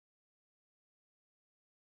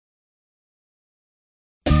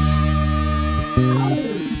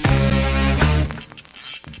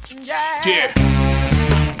Yeah.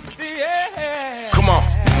 Come on.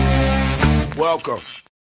 Welcome.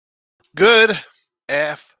 Good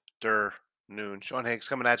afternoon. Sean Higgs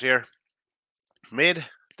coming at you here.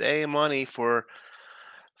 Midday money for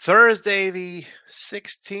Thursday, the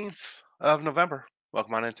 16th of November.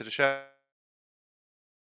 Welcome on into the show.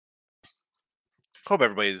 Hope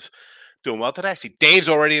everybody's doing well today. I see Dave's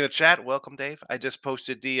already in the chat. Welcome, Dave. I just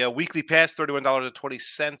posted the weekly pass,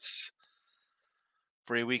 $31.20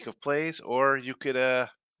 for a week of plays, or you could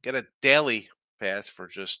get a daily pass for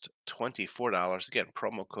just $24. Again,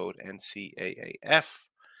 promo code NCAAF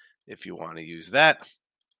if you want to use that.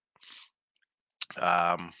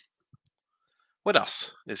 What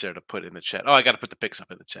else is there to put in the chat? Oh, I got to put the picks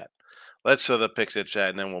up in the chat. Let's throw the picks in the chat,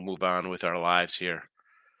 and then we'll move on with our lives here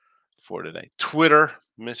for today. Twitter,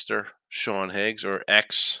 Mr. Sean Higgs, or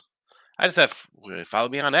X. I just have follow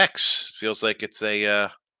me on X. Feels like it's a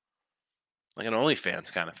like an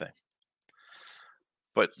OnlyFans kind of thing.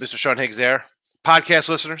 But Mr. Sean Higgs there. Podcast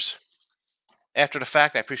listeners, after the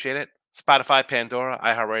fact, I appreciate it. Spotify, Pandora,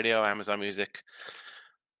 iHeartRadio, Amazon Music,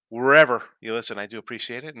 wherever you listen, I do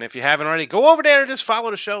appreciate it. And if you haven't already, go over there and just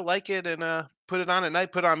follow the show, like it, and put it on at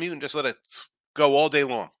night, put it on mute, and just let it go all day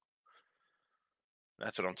long.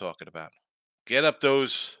 That's what I'm talking about. Get up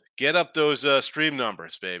those stream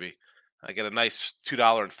numbers, baby. I get a nice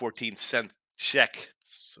 $2.14 check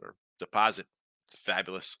or deposit. It's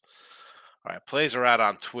fabulous. All right, plays are out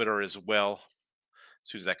on Twitter as well. As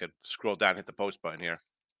soon as I could scroll down, hit the post button here.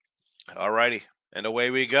 All righty, and away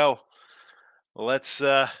we go. Let's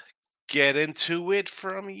get into it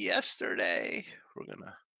from yesterday.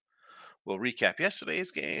 We'll recap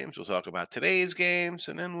yesterday's games. We'll talk about today's games,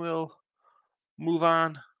 and then we'll move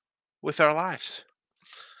on with our lives.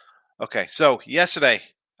 Okay, so yesterday,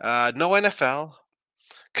 no NFL.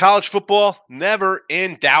 College football, never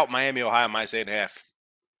in doubt. Miami, Ohio, minus 8.5.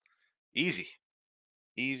 Easy.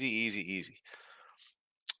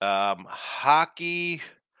 Hockey.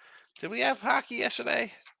 Did we have hockey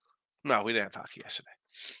yesterday? No, we didn't have hockey yesterday.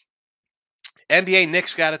 NBA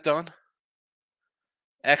Knicks got it done.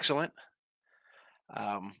 Excellent.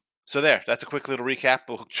 So there, that's a quick little recap.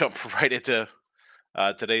 We'll jump right into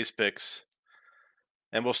today's picks.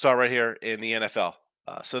 And we'll start right here in the NFL.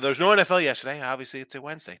 So there's no NFL yesterday. Obviously, it's a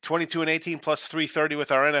Wednesday. 22-18 plus 330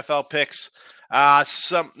 with our NFL picks.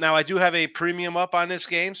 Now, I do have a premium up on this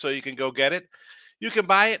game, so you can go get it. You can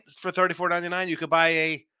buy it for $34.99. You can buy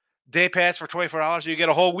a day pass for $24. You get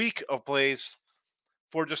a whole week of plays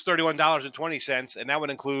for just $31.20, and that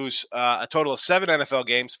would include a total of 7 NFL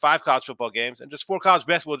games, 5 college football games, and just 4 college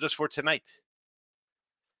basketball just for tonight.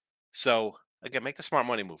 So, again, make the smart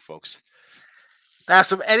money move, folks. Now,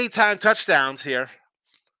 some anytime touchdowns here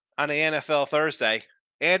on the NFL Thursday.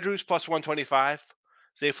 Andrews plus 125,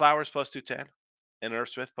 Zay Flowers plus 210, and Irv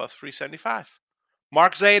Smith plus 375.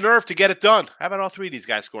 Mark, Zay, and Irv to get it done. How about all 3 of these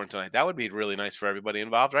guys scoring tonight? That would be really nice for everybody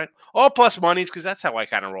involved, right? All plus monies, because that's how I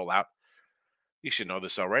kind of roll out. You should know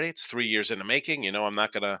this already. It's 3 years in the making. You know, I'm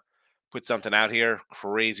not going to put something out here,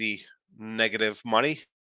 crazy negative money.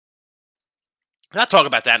 And I'll talk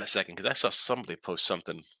about that in a second, because I saw somebody post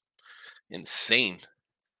something insane.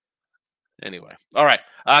 Anyway, all right.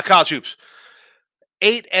 College hoops.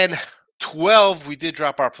 8-12. We did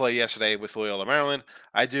drop our play yesterday with Loyola Maryland.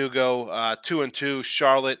 I do go 2-2.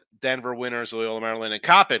 Charlotte, Denver winners, Loyola Maryland, and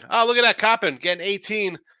Coppin. Oh, look at that. Coppin getting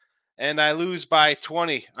 18, and I lose by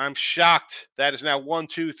 20. I'm shocked. That is now 1,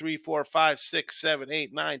 2, 3, 4, 5, 6, 7,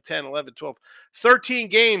 8, 9, 10, 11, 12, 13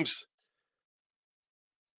 games.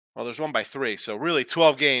 Well, there's one by 3, so really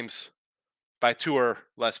 12 games by 2 or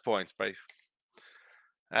less points.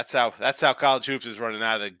 That's how college hoops is running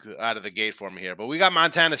out of the gate for me here. But we got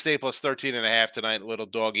Montana State plus 13.5 tonight, little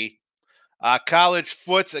doggy. College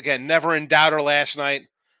foots, again, never in doubter last night.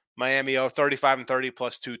 Miami 35-30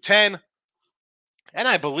 plus 210. And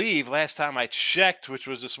I believe last time I checked, which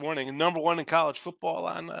was this morning, number 1 in college football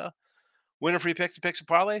on winner free picks and picks and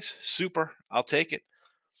parlays. Super. I'll take it.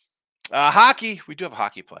 Hockey, we do have a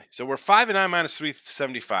hockey play. So we're 5-9 minus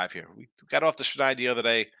 375 here. We got off the schneid the other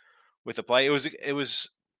day with the play. It was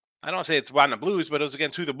I don't want to say it's on the Blues, but it was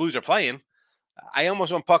against who the Blues are playing. I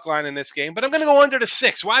almost went puck line in this game, but I'm going to go under the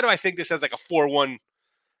 6. Why do I think this has like a 4-1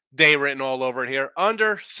 day written all over it here?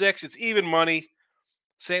 Under 6, it's even money.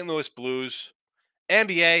 St. Louis Blues.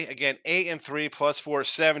 NBA, again, 8-3 plus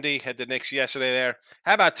 470. Had the Knicks yesterday there.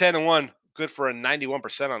 How about 10-1? Good for a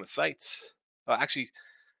 91% on the sites. Actually,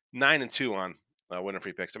 9-2 on winner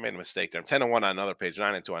free picks. I made a mistake there. I'm 10-1 on another page,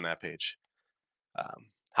 9-2 on that page.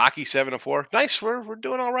 Hockey 7-4. Nice. We're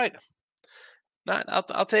doing all right.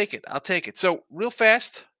 I'll take it. So real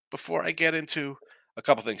fast before I get into a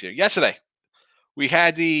couple things here. Yesterday, We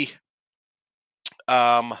had the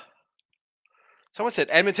someone said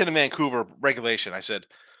Edmonton and Vancouver regulation. I said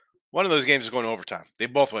one of those games is going to overtime. They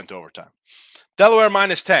both went to overtime. Delaware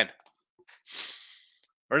minus 10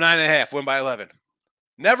 or 9.5, win by 11.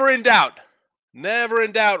 Never in doubt. Never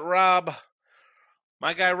in doubt, Rob.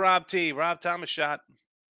 My guy Rob T. Rob Thomas shot.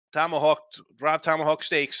 Rob Tomahawk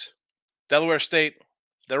Steaks. Delaware State.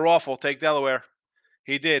 They're awful. Take Delaware.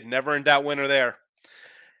 He did. Never in doubt winner there.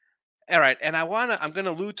 All right. And I'm going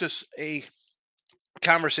to allude to a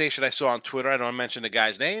conversation I saw on Twitter. I don't want to mention the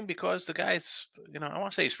guy's name because the guy's, I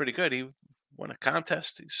want to say he's pretty good. He won a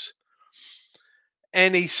contest.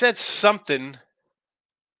 And he said something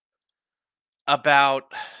about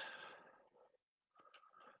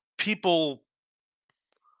people,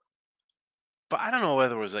 but I don't know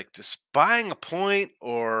whether it was like just buying a point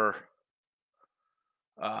or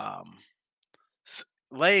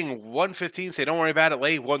laying 115. Say, don't worry about it.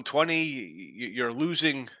 Lay 120. You're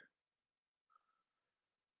losing.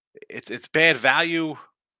 It's bad value.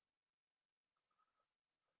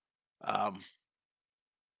 To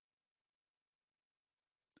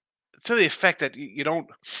the effect that you don't.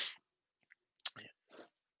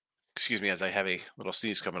 Excuse me, as I have a little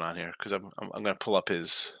sneeze coming on here because I'm going to pull up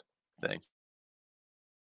his thing.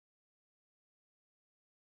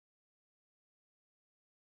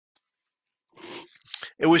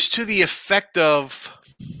 It was to the effect of,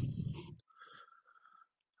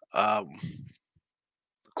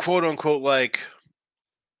 quote unquote, like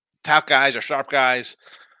top guys or sharp guys.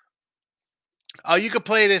 Oh, you could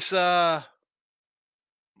play this minus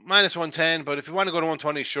 110, but if you want to go to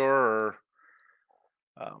 120, sure. Or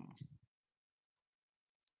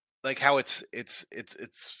like how it's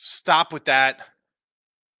stop with that,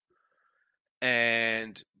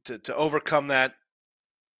 and to overcome that,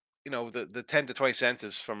 the 10 to 20 cents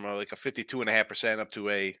is from like a 52.5% up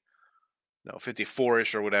to a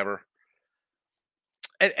 54ish or whatever.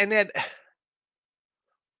 And then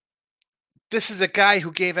this is a guy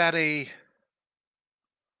who gave out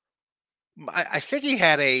I think he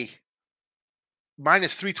had a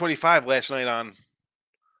minus 325 last night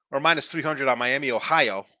or minus 300 on Miami,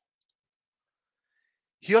 Ohio.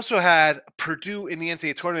 He also had Purdue in the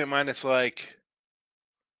NCAA tournament minus like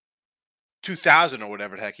 2,000 or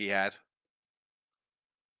whatever the heck he had.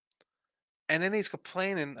 And then he's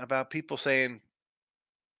complaining about people saying,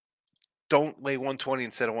 don't lay 120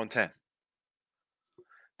 instead of 110.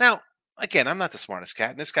 Now, again, I'm not the smartest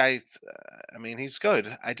cat. And this guy, he's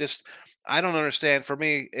good. I don't understand. For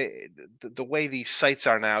me, the way these sites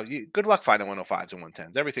are now, good luck finding 105s and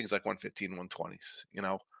 110s. Everything's like 115,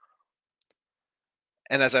 120s,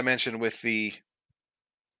 And as I mentioned with the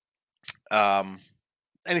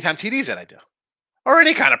anytime TDs that I do, or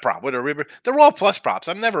any kind of prop, whatever, they're all plus props.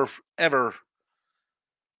 I'm never, ever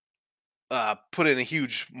put in a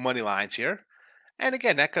huge money lines here. And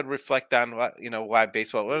again, that could reflect on why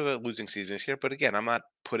baseball, the losing season is here. But again, I'm not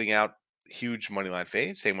putting out huge money line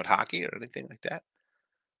faves. Same with hockey or anything like that.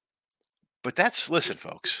 But listen,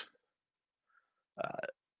 folks.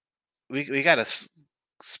 We got to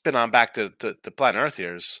spin on back to planet Earth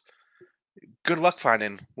here. Good luck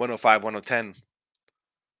finding 105, 110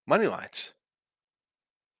 money lines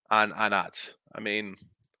on odds.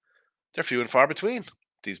 They're few and far between,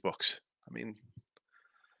 these books.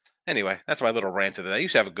 Anyway, that's my little rant of the day. I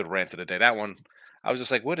used to have a good rant of the day. That one, I was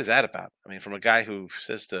just like, what is that about? From a guy who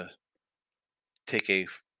says to take a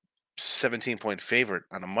 17-point favorite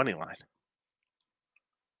on a money line.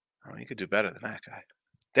 You could do better than that guy.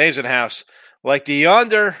 Dave's in the house. Like the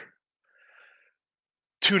under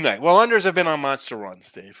tonight. Well, unders have been on monster runs,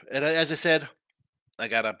 Dave. And as I said, I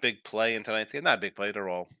got a big play in tonight's game. Not a big play. They're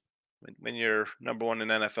all, when you're number one in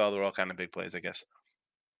NFL, they're all kind of big plays, I guess.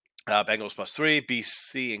 Bengals +3,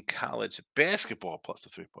 BC in college basketball plus the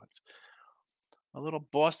 3 points. A little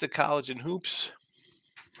Boston College in hoops.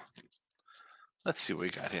 Let's see what we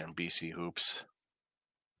got here in BC hoops.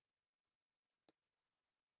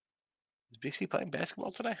 Is BC playing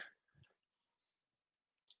basketball today?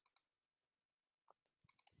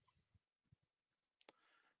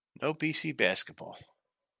 No BC basketball.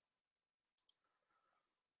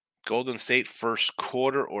 Golden State first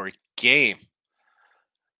quarter or game.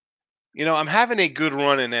 I'm having a good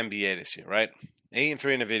run in NBA this year, right?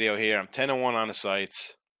 8-3 in the video here. I'm 10-1 on the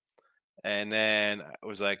sites. And then it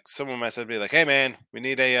was like, someone messaged me like, hey, man, we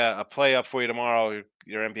need a play up for you tomorrow,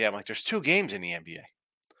 your NBA. I'm like, there's 2 games in the NBA.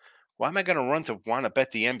 Why am I going to run to want to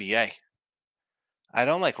bet the NBA? I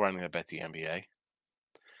don't like running to bet the NBA,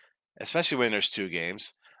 especially when there's 2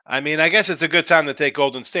 games. I guess it's a good time to take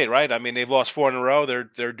Golden State, right? They've lost 4 in a row.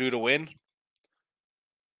 They're due to win.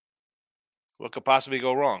 What could possibly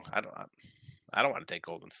go wrong? I don't want to take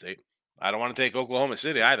Golden State. I don't want to take Oklahoma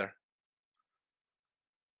City either.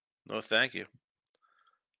 No, thank you.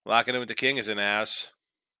 Locking in with the King is in the house.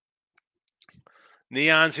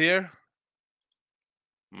 Neon's here.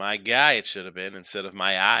 My guy, it should have been instead of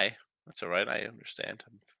my eye. That's all right. I understand.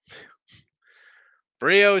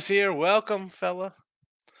 Brio's here. Welcome, fella.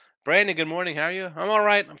 Brandon, good morning. How are you? I'm all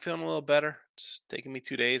right. I'm feeling a little better. It's taking me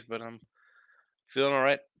 2 days, but I'm feeling all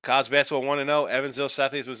right. College basketball 1-0. Evansville,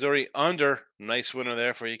 Southeast Missouri under. Nice winner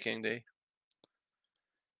there for you, King D.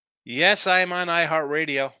 Yes, I am on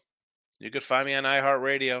iHeartRadio. You could find me on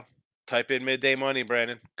iHeartRadio. Type in Midday Money,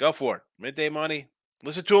 Brandon. Go for it. Midday Money.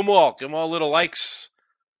 Listen to them all. Give them all little likes.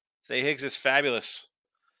 Say Higgs is fabulous.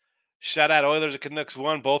 Shout out Oilers and Canucks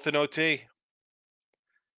won, both in OT.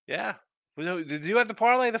 Yeah. Did you have the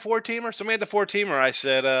parlay, the 4-teamer? Somebody had the 4-teamer. I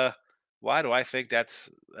said, why do I think that's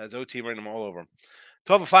OT running them all over them?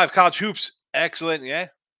 12-5 college hoops. Excellent. Yeah.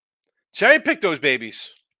 Cherry pick those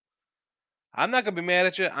babies. I'm not going to be mad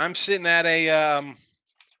at you. I'm sitting at a,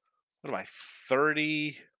 what am I,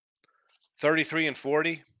 30, 33 and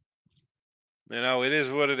 40. You know, it is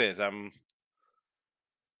what it is. I'm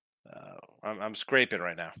scraping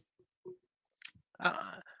right now.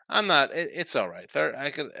 I'm not. It's all right. I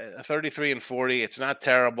could 33 and 40. It's not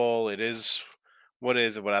terrible. It is what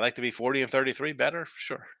is it? Would I like to be 40 and 33 better?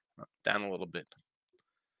 Sure. Down a little bit.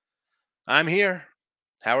 I'm here.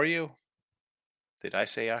 How are you? Did I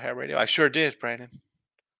say iHeartRadio? I sure did, Brandon.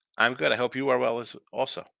 I'm good. I hope you are well as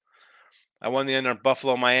also. I won the under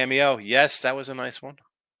Buffalo Miami. Oh, yes, that was a nice one.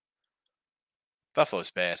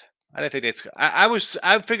 Buffalo's bad. I didn't think they'd score.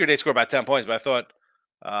 I figured they'd score about 10 points, but I thought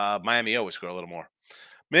Miami would score a little more.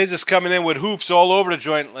 Miz is coming in with hoops all over the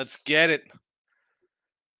joint. Let's get it.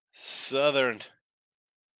 Southern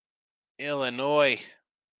Illinois.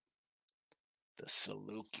 The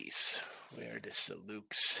Salukis. Where are the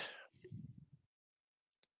Salukes?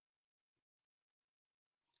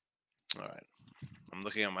 All right. I'm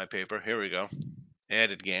looking at my paper. Here we go.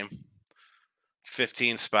 Added game.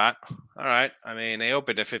 15 spot. All right. I mean, they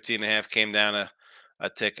opened at 15.5, came down a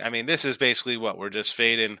tick. I mean, this is basically what? We're just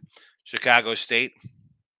fading Chicago State.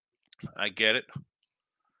 I get it.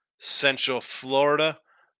 Central Florida.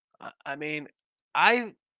 I mean,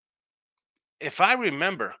 if I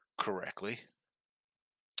remember correctly,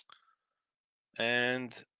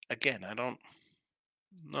 and again, I don't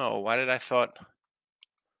know. Why did I thought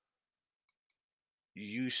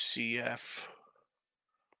UCF?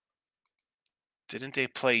 Didn't they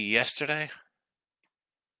play yesterday?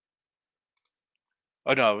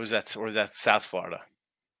 Oh no, was that South Florida?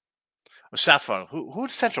 Oh, South Florida. Who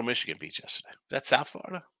did Central Michigan beat yesterday? Was that South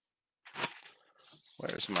Florida?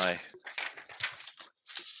 Where's my?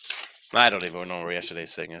 I don't even know where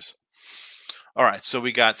yesterday's thing is. All right, so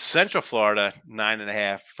we got Central Florida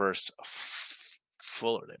 9.5 versus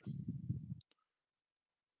Fullerton.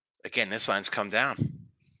 Again, this line's come down.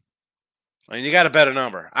 I mean, you got a better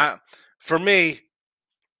number. For me,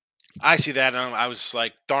 I see that, and I was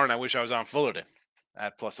like, darn, I wish I was on Fullerton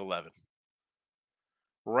at plus 11.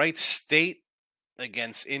 Wright State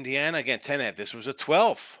against Indiana. Again, 10.5. This was a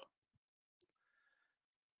 12.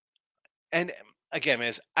 And again,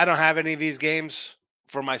 man, I don't have any of these games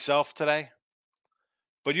for myself today.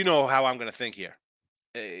 But you know how I'm going to think here.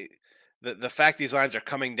 The fact these lines are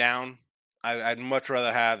coming down, I'd much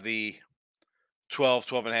rather have the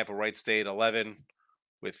 12.5 of Wright State, 11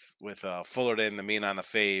 with Fullerton, the mean on the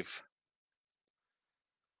fave.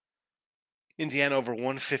 Indiana over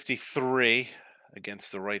 153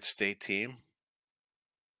 against the Wright State team.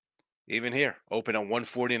 Even here, open at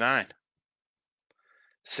 149.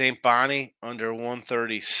 St. Bonnie under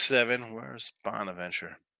 137. Where's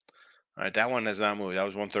Bonaventure? All right, that one has not moved. That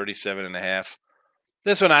was 137.5.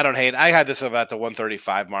 This one I don't hate. I had this about the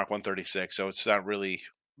 135 mark, 136, so it's not really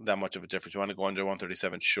that much of a difference. You want to go under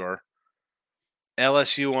 137? Sure.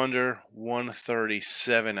 LSU under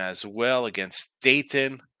 137 as well against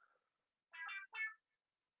Dayton.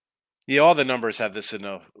 Yeah, all the numbers have this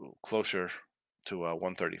in closer to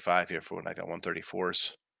 135 here for when I got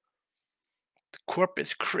 134s.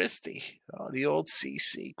 Corpus Christi. Oh, the old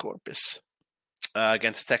CC Corpus.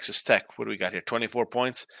 Against Texas Tech. What do we got here? 24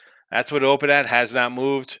 points. That's what it opened at. Has not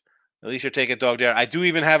moved. At least you're taking dog there. I do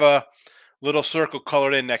even have a little circle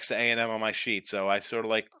colored in next to A&M on my sheet, so I sort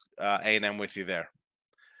of like A&M with you there.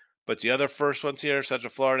 But the other first ones here,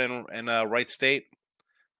 Central Florida and Wright State,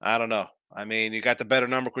 I don't know. I mean, you got the better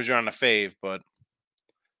number because you're on the fave, but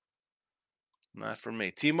not for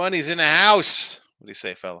me. T-Money's in the house. What do you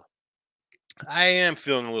say, fella? I am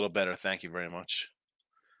feeling a little better. Thank you very much.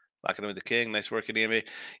 Locking in with the King. Nice work in the NBA.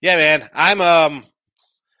 Yeah, man. I'm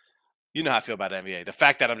You know how I feel about NBA. The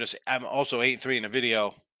fact that I'm also 8-3 in a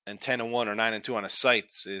video and 10-1 or 9-2 on a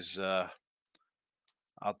site is I'll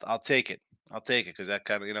take it. I'll take it because that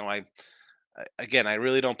kind of again, I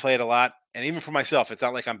really don't play it a lot, and even for myself, it's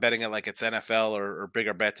not like I'm betting it like it's NFL or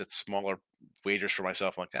bigger bets. It's smaller wagers for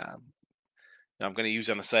myself. I'm like, I'm going to use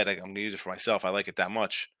it on the site. I'm going to use it for myself. I like it that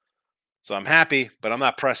much, so I'm happy, but I'm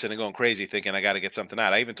not pressing and going crazy thinking I got to get something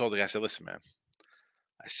out. I even told the guy, I said, "Listen, man,"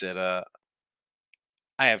 I said, I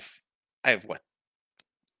have, I have what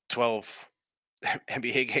 12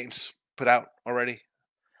 NBA games put out already.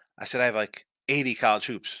 I said I have like 80 college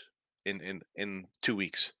hoops in 2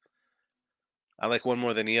 weeks. I like one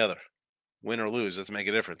more than the other. Win or lose doesn't make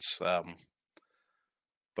a difference.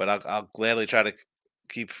 But I'll gladly try to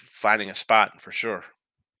keep finding a spot for sure.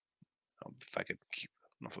 If I could keep, I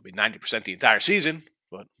don't know if it'll be 90% the entire season,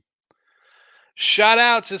 but shout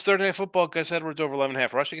out since Thursday Night Football. Gus Edwards over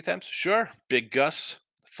 11.5 rushing attempts. Sure. Big Gus,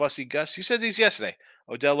 fussy Gus. You said these yesterday.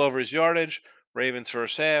 Odell over his yardage. Ravens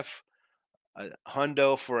first half. A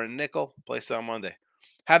hundo for a nickel. Placed on Monday.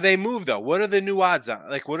 Have they moved though? What are the new odds on?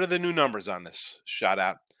 Like, what are the new numbers on this shout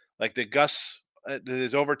out? Like the Gus, did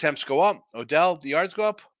his over attempts go up? Odell, the yards go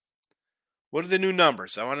up? What are the new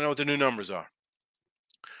numbers? I want to know what the new numbers are.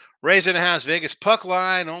 Rays in the house, Vegas puck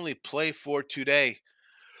line, only play for today.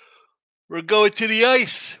 We're going to the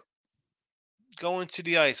ice. Going to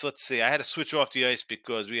the ice. Let's see. I had to switch off the ice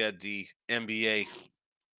because we had the NBA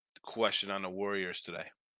question on the Warriors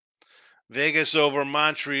today. Vegas over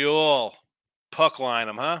Montreal. Puck line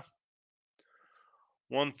them, huh?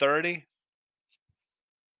 130.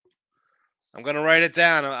 I'm gonna write it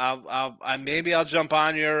down. Maybe I'll jump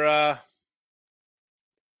on your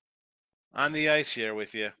on the ice here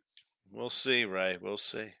with you. We'll see, Ray. We'll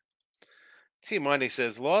see. Team Money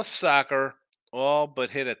says lost soccer, all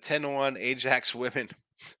but hit a 10-1 Ajax women.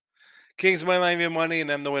 Kings money line via money and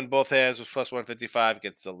them to win both halves was plus 155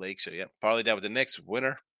 against the Lakes. So yeah, partly down with the Knicks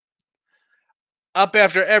winner. Up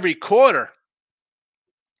after every quarter.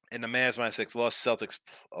 And the Mavs -6 lost Celtics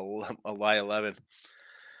a lie 11.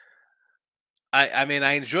 I mean,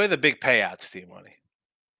 I enjoy the big payouts, Team Money.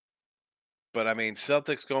 But I mean,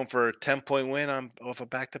 Celtics going for a 10-point win on off a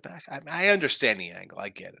back-to-back. I understand the angle. I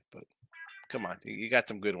get it, but come on, you got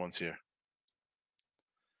some good ones here.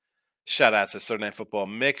 Shout out to Thursday Night Football.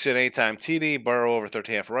 Mixon, anytime TD. Burrow over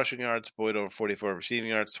 13.5 rushing yards. Boyd over 44 receiving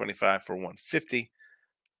yards. 25 for 150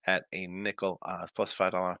 at a nickel. Plus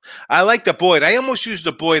 $5. I like the Boyd. I almost used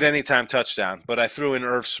the Boyd anytime touchdown, but I threw in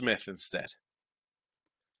Irv Smith instead.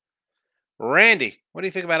 Randy, what do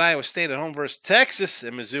you think about Iowa State at home versus Texas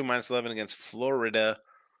and Mizzou -11 against Florida?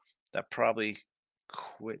 That probably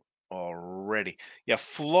quit already. Yeah,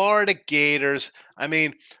 Florida Gators. I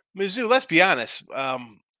mean, Mizzou, let's be honest.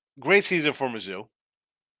 Great season for Mizzou,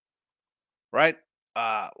 right?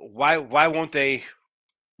 Why won't they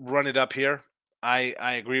run it up here? I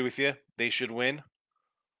agree with you. They should win.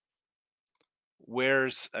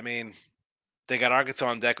 I mean, they got Arkansas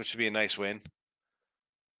on deck, which should be a nice win.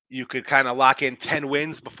 You could kind of lock in 10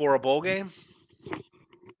 wins before a bowl game.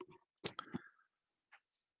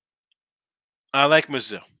 I like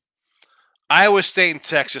Mizzou. Iowa State and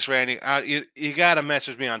Texas, Randy. You got to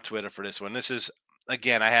message me on Twitter for this one. This is,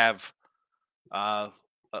 again, I have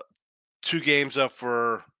 2 games up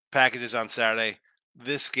for packages on Saturday.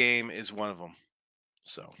 This game is one of them.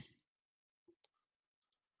 So,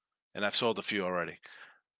 and I've sold a few already.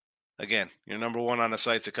 Again, you're number one on the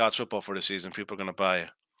sites of college football for the season. People are going to buy you.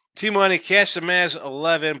 Team Money, cash the Mavs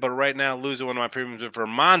 11, but right now losing one of my premiums in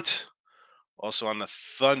Vermont. Also on the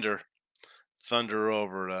Thunder. Thunder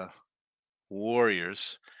over the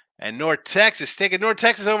Warriors. And North Texas, taking North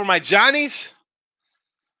Texas over my Johnnies?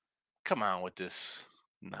 Come on with this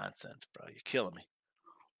nonsense, bro. You're killing me.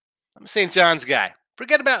 I'm a St. John's guy.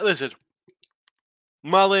 Listen,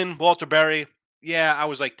 Mullen, Walter Berry. Yeah, I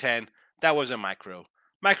was like 10. That wasn't my crew.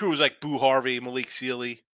 My crew was like Boo Harvey, Malik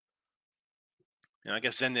Sealy. I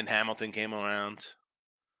guess Zendon Hamilton came around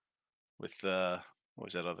with, what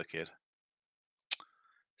was that other kid?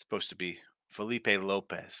 Supposed to be Felipe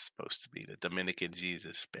Lopez, supposed to be the Dominican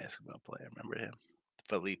Jesus basketball player. Remember him?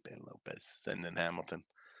 Felipe Lopez, Zendon Hamilton.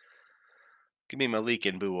 Give me Malik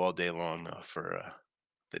and Boo all day long for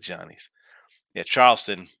the Johnnies. Yeah,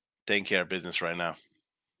 Charleston taking care of business right now.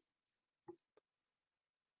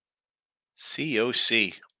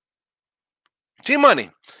 COC. Team Money.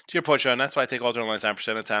 To your point, Sean, that's why I take alternate lines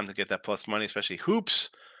 9% of the time to get that plus money, especially hoops.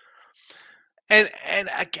 And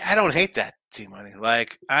I don't hate that, Team Money.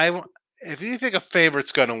 Like, if you think a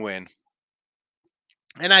favorite's going to win,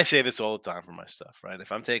 and I say this all the time for my stuff, right?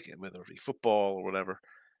 If I'm taking, whether it be football or whatever,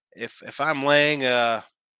 if I'm laying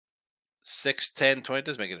 6, 10, 20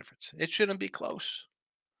 doesn't make a difference. It shouldn't be close.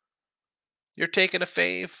 You're taking a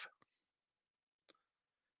fave.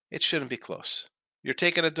 It shouldn't be close. You're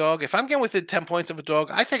taking a dog. If I'm getting within 10 points of a dog,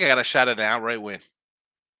 I think I got a shot at an outright win,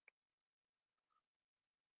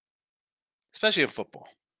 especially in football.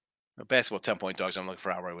 Basketball, 10-point dogs, I'm looking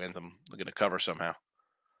for outright wins. I'm looking to cover somehow.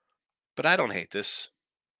 But I don't hate this.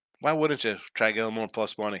 Why wouldn't you try to get a little more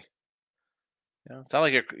plus money? It's not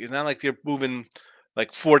like you're moving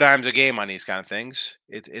like 4 dimes a game on these kind of things.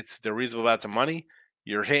 It's the reasonable amounts of money.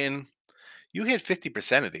 You hit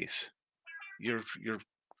 50% of these. You're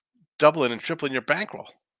doubling and tripling your bankroll.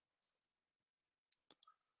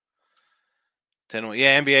 10,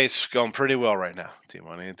 yeah, NBA's going pretty well right now. Team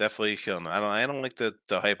money definitely killing. I don't like the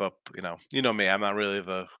hype up. You know me. I'm not really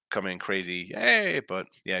the coming crazy. Hey, but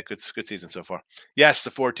yeah, good season so far. Yes,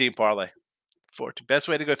 the 14 parlay. 14 best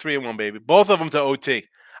way to go 3-1, baby. Both of them to OT.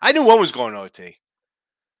 I knew one was going to OT.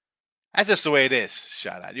 That's just the way it is.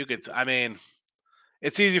 Shout out. You could. I mean,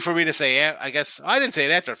 it's easy for me to say. Yeah, I guess I didn't say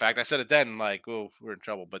it after the fact. I said it then. Like, oh, we're in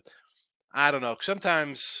trouble. But I don't know.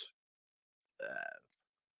 Sometimes.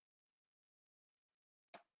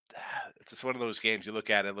 It's just one of those games you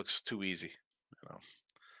look at, it looks too easy.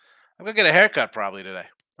 I'm gonna get a haircut probably today.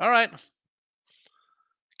 All right,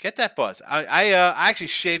 get that buzz. I actually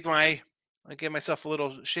shaved I gave myself a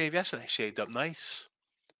little shave yesterday. Shaved up nice,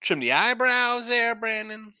 trimmed the eyebrows there,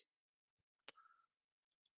 Brandon.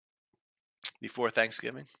 Before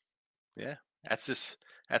Thanksgiving. Yeah, that's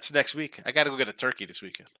next week. I got to go get a turkey this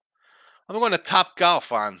weekend. I'm going to Top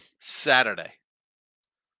Golf on Saturday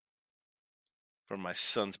for my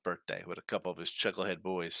son's birthday with a couple of his chucklehead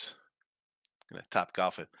boys. Gonna Top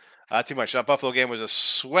Golf it. Too much. That Buffalo game was a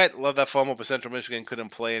sweat. Love that FOMO, but Central Michigan couldn't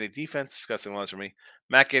play any defense. Disgusting loss for me.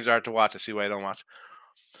 Mac games are hard to watch. I see why I don't watch.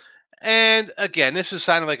 And again, this is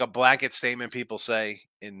kind of like a blanket statement people say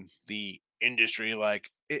in the industry.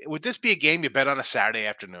 Like, would this be a game you bet on a Saturday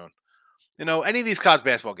afternoon? Any of these college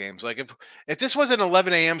basketball games. Like, if this was an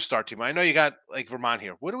 11 a.m. start team, I know you got like Vermont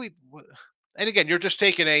here. And again, you're just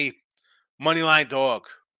taking a money line dog.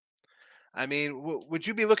 I mean, would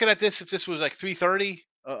you be looking at this if this was like 3:30,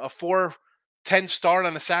 a 4:10 start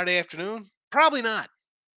on a Saturday afternoon? Probably not.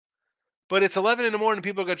 But it's 11 in the morning.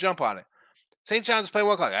 People are going to jump on it. St. John's playing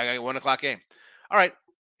 1 o'clock. I got a 1 o'clock game. All right.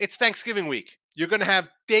 It's Thanksgiving week. You're going to have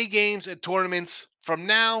day games and tournaments from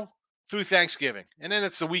now through Thanksgiving. And then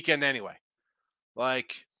it's the weekend anyway.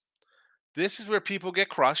 Like, this is where people get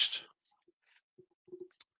crushed.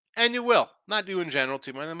 And you will. Not you in general,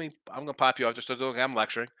 too. I'm going to pop you off just so I'm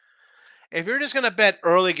lecturing. If you're just going to bet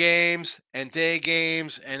early games and day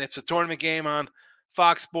games and it's a tournament game on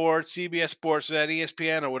Fox Sports, CBS Sports,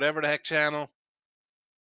 ESPN, or whatever the heck channel,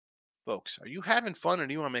 folks, are you having fun or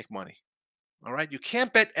do you want to make money? All right? You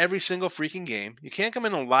can't bet every single freaking game. You can't come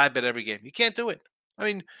in and live bet every game. You can't do it. I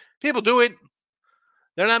mean, people do it.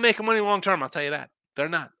 They're not making money long term, I'll tell you that. They're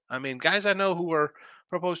not. I mean, guys I know who are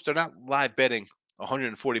proposed, they're not live betting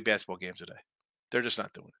 140 basketball games a day. They're just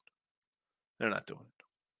not doing it. They're not doing it.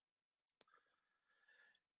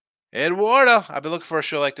 Eduardo, I've been looking for a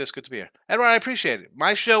show like this. Good to be here. Eduardo, I appreciate it.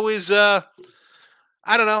 My show is, I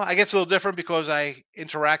don't know, I guess a little different because I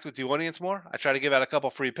interact with the audience more. I try to give out a couple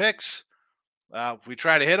free picks. We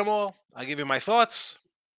try to hit them all. I give you my thoughts.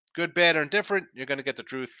 Good, bad, or indifferent. You're going to get the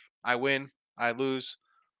truth. I win. I lose.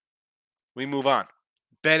 We move on.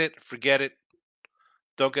 Bet it. Forget it.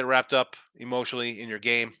 Don't get wrapped up emotionally in your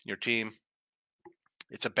game, your team.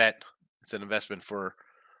 It's a bet. It's an investment for a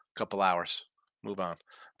couple hours. Move on.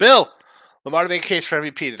 Bill, Lamar to make a case for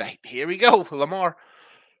MVP tonight. Here we go, Lamar.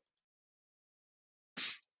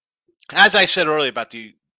 As I said earlier about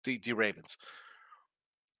the Ravens,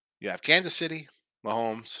 you have Kansas City,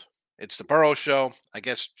 Mahomes. It's the Burrow show. I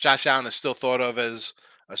guess Josh Allen is still thought of as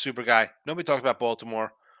a super guy. Nobody talks about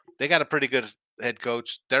Baltimore. They got a pretty good head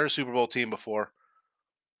coach. They're a Super Bowl team before.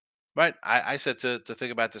 Right? I said to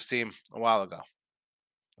think about this team a while ago.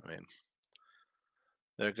 I mean,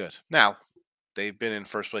 they're good. Now, they've been in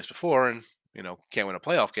first place before and, can't win a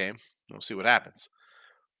playoff game. We'll see what happens.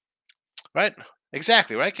 Right?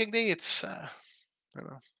 Exactly. Right, King D? It's, I don't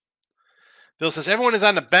know. Bill says, everyone is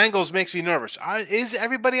on the Bengals makes me nervous. Is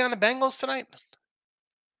everybody on the Bengals tonight?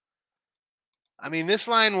 I mean, this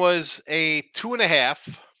line was a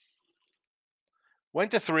 2.5.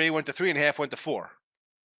 Went to 3, went to 3.5, went to 4.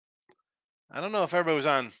 I don't know if everybody was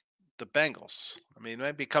on the Bengals. I mean, it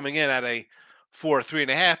might be coming in at a 4,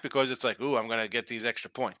 3.5 because it's like, ooh, I'm going to get these extra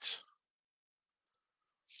points.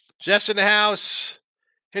 Jeff's in the house.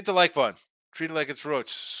 Hit the like button. Treat it like it's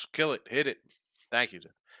roach. Kill it. Hit it. Thank you.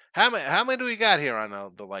 How many do we got here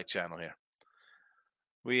on the like channel here?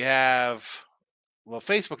 We have Well,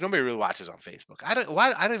 Facebook, nobody really watches on Facebook. I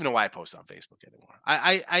don't even know why I post on Facebook anymore.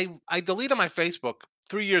 I deleted my Facebook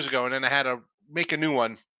 3 years ago, and then I had to make a new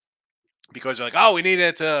one because they're like, oh, we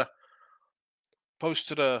needed to post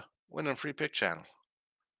to the Win and Free Pick channel.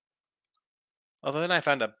 Although then I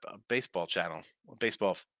found a baseball channel, a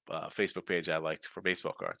baseball Facebook page I liked for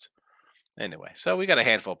baseball cards. Anyway, so we got a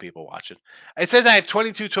handful of people watching. It says I have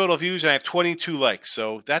 22 total views and I have 22 likes,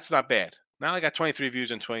 so that's not bad. Now I got 23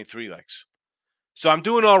 views and 23 likes. So I'm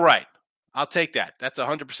doing all right. I'll take that. That's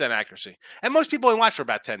 100% accuracy. And most people only watch for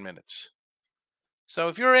about 10 minutes. So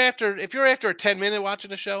if you're after a 10-minute watching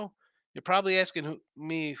the show, you're probably asking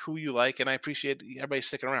me who you like, and I appreciate everybody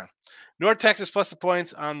sticking around. North Texas plus the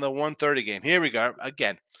points on the 1:30 game. Here we go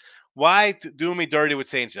again. Why doing me dirty with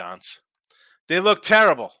St. John's? They look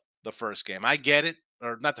terrible the first game. I get it,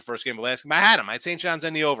 or not the first game, but last game. I had them. I had St. John's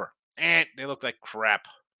in the over, and they look like crap.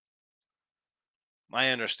 I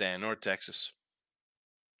understand. North Texas.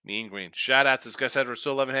 Mean green. Shout out to this guy said we're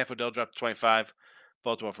still 11.5. Odell dropped to 25.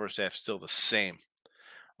 Baltimore first half still the same.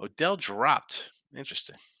 Odell dropped.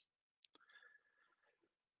 Interesting.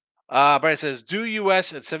 Brian says, do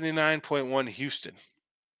US at 79.1 Houston.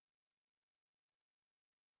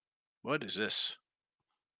 What is this?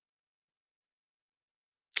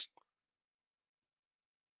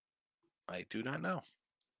 I do not know.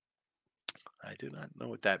 I do not know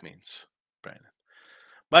what that means, Brandon.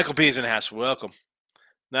 Michael P's in the house. Welcome.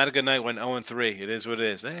 Not a good night when 0-3. It is what it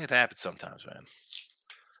is. It happens sometimes, man.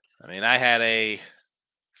 I mean, I had a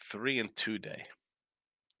 3-2 day.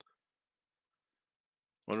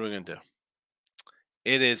 What are we going to do?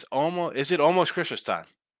 Is it almost Christmas time?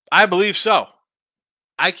 I believe so.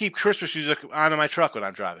 I keep Christmas music on in my truck when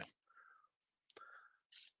I'm driving.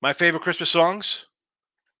 My favorite Christmas songs,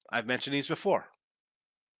 I've mentioned these before.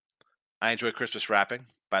 I enjoy Christmas Rapping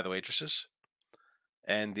by the Waitresses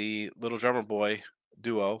and the Little Drummer Boy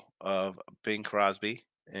duo of Bing Crosby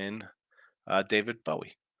and David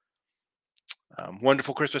Bowie.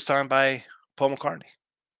 Wonderful Christmas Time by Paul McCartney.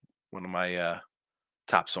 One of my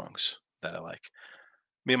top songs that I like.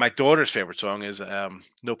 Me and my daughter's favorite song is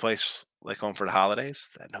No Place Like Home for the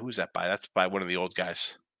Holidays. And who's that by? That's by one of the old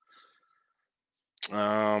guys.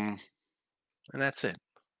 And that's it.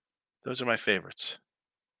 Those are my favorites.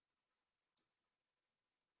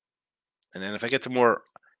 And then if I get to more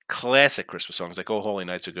classic Christmas songs, like Oh Holy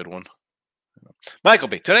Night's a good one. Michael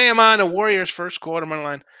B. Today I'm on the Warriors first quarter money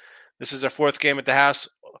line. This is their fourth game at the house.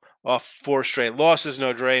 Off 4 straight losses.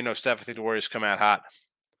 No Dre, no Steph. I think the Warriors come out hot.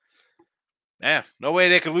 Yeah, no way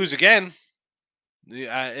they could lose again.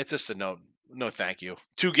 It's just a no thank you.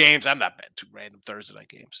 2 games. I'm not betting 2 random Thursday night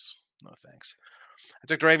games. No thanks. I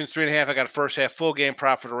took the Ravens 3.5. I got a first half full game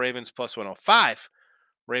prop for the Ravens plus 105.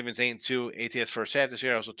 Ravens 8-2. ATS first half this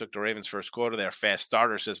year. I also took the Ravens first quarter. They're fast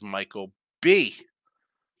starter, says Michael B.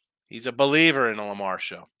 He's a believer in the Lamar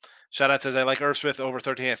show. Shout out says I like Irv Smith over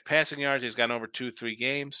 13.5 passing yards. He's gotten over 2-3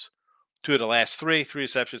 games. 2 of the last 3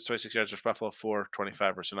 receptions, 26 yards versus Buffalo,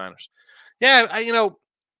 4-25 versus Niners. Yeah,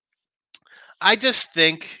 I just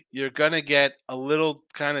think you're going to get a little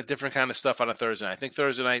kind of different kind of stuff on a Thursday night. I think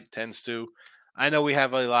Thursday night tends to. I know we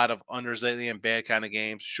have a lot of unders lately and bad kind of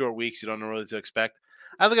games, short weeks. You don't know really what to expect.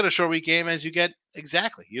 I look at a short week game as you get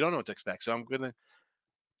exactly. You don't know what to expect. So I'm going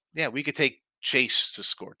to, we could take Chase to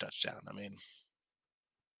score a touchdown. I mean,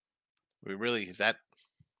 is that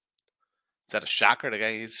a shocker? The guy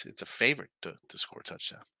it's a favorite to score a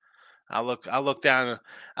touchdown. I'll look down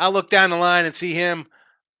the line and see him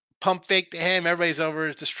pump fake to him. Everybody's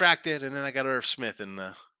over distracted, and then I got Irv Smith in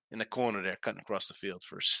the corner there, cutting across the field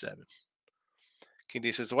for 7. King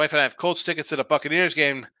D says the wife and I have Colts tickets to the Buccaneers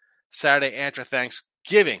game Saturday after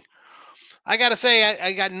Thanksgiving. I gotta say,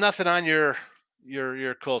 I got nothing on your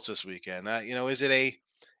Colts this weekend.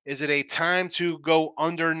 Is it a time to go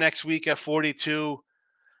under next week at 42?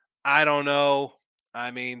 I don't know.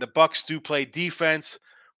 I mean, the Bucs do play defense,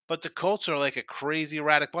 but the Colts are like a crazy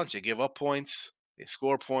erratic bunch. They give up points, they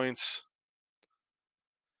score points.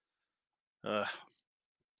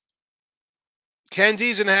 Ken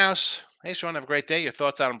D's in the house. Hey, Sean, have a great day. Your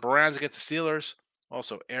thoughts on Browns against the Steelers?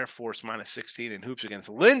 Also, Air Force minus 16 in hoops against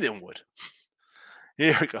Lindenwood.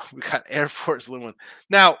 Here we go. We got Air Force Lindenwood.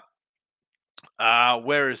 Now,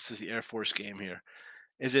 where is the Air Force game here?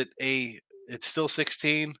 Is it it's still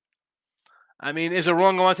 16? I mean, is it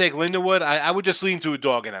wrong I want to take Lindenwood? I would just lean to a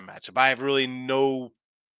dog in that matchup. I have really no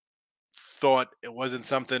thought it wasn't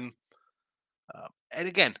something. And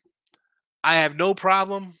again, I have no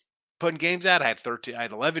problem putting games out. I had 13. I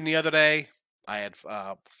had 11 the other day. I had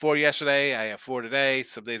 4 yesterday. I have 4 today.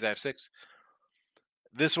 Some days I have 6.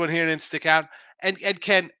 This one here didn't stick out. And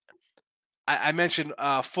Ken, I mentioned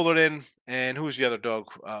Fullerton, and who was the other dog?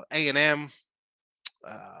 A&M.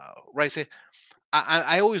 Right.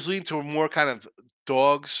 I always lean to more kind of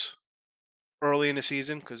dogs early in the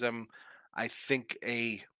season because I think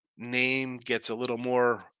a name gets a little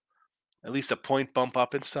more, at least a point bump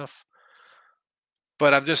up and stuff.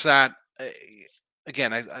 But I'm just not.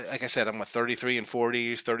 Again, like I said, I'm a 33 and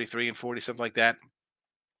 40, 33 and 40, something like that.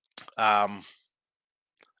 Um,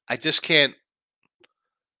 I just can't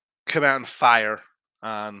come out and fire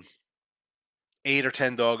on 8 or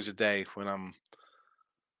 10 dogs a day when I'm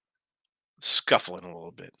scuffling a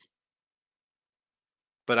little bit.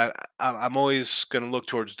 But I'm always going to look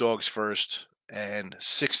towards dogs first. And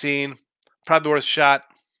 16, probably worth a shot,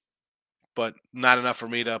 but not enough for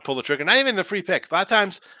me to pull the trigger. Not even the free picks. A lot of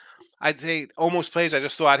times I'd say almost plays. I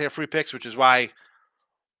just throw out here free picks, which is why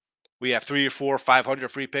we have 3 or 4, 500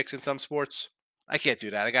 free picks in some sports. I can't do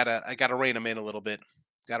that. I gotta rein them in a little bit.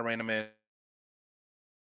 Gotta rein them in.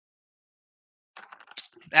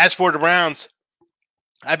 As for the Browns,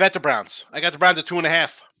 I bet the Browns. I got the Browns at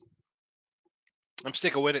 2.5. I'm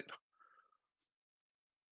sticking with it.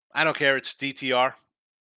 I don't care. It's DTR.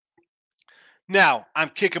 Now, I'm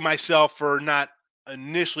kicking myself for not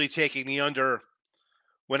initially taking the under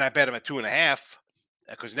when I bet him at 2.5,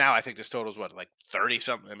 because now I think this total is what, like 30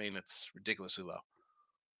 something. I mean, it's ridiculously low.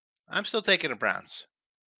 I'm still taking the Browns.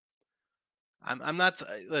 I'm not.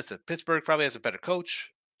 Listen, Pittsburgh probably has a better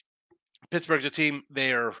coach. Pittsburgh's a team.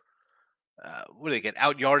 They're what do they get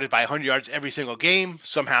out yarded by 100 yards every single game?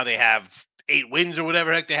 Somehow they have 8 wins or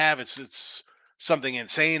whatever heck they have. It's something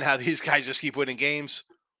insane how these guys just keep winning games.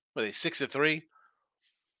 What are they 6-3?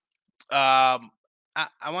 I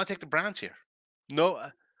want to take the Browns here. No,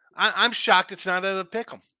 I'm shocked it's not a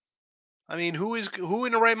pick 'em. I mean, who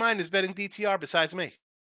in the right mind is betting DTR besides me?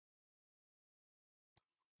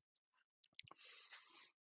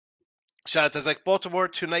 Shout out to like Baltimore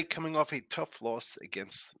tonight, coming off a tough loss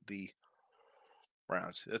against the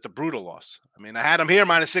Browns. It's a brutal loss. I mean, I had them here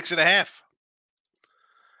 -6.5.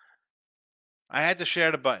 I had to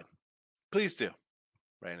share the button. Please do,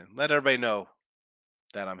 Brandon. Let everybody know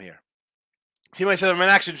that I'm here. He might say I'm an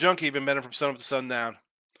action junkie, been betting from sun up to sundown.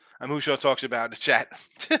 I'm who show talks about in the chat.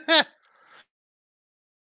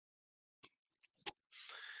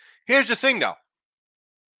 Here's the thing, though.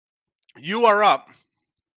 You are up,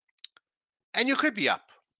 and you could be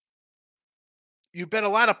up. You bet a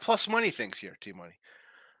lot of plus money things here, T Money.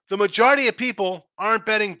 The majority of people aren't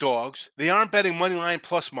betting dogs. They aren't betting money line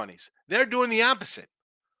plus monies. They're doing the opposite.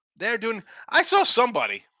 I saw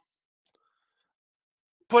somebody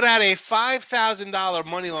put out a $5,000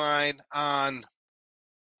 money line on.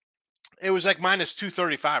 It was like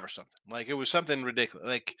 -235 or something. Like it was something ridiculous.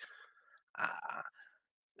 Like uh,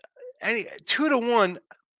 2-1.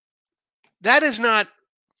 That is not.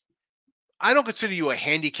 I don't consider you a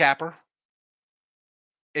handicapper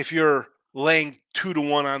if you're laying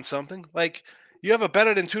 2-1 on something. Like you have a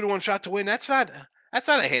better than 2-1 shot to win. That's not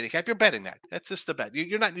a handicap. You're betting that. That's just a bet.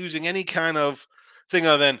 You're not using any kind of thing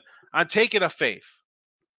other than I'm taking a faith.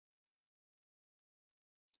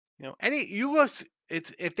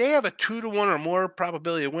 It's if they have a 2-1 or more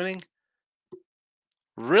probability of winning.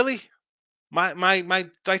 Really, my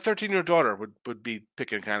 13-year-old daughter would be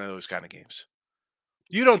picking kind of those kind of games.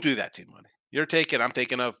 You don't do that, Team Money. I'm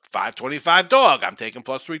taking a 525 dog. I'm taking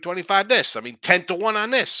plus 325 this. I mean, 10-1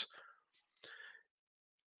 on this.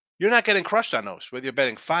 You're not getting crushed on those. Whether you're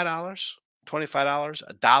betting $5, $25,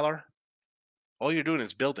 $1, all you're doing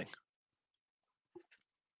is building.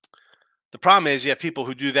 The problem is you have people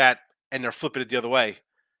who do that and they're flipping it the other way.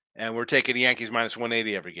 And we're taking the Yankees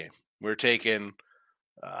 -180 every game. We're taking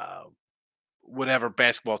whatever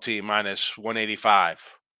basketball team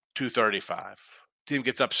 -185, 235. Team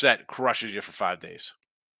gets upset, crushes you for 5 days.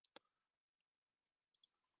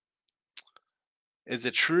 Is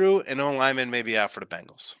it true an O lineman may be out for the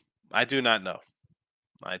Bengals? I do not know.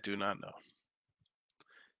 I do not know.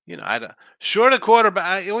 Short of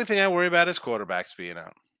quarterback. The only thing I worry about is quarterbacks being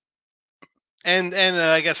out, and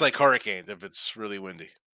I guess like hurricanes if it's really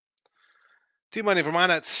windy. Team Money,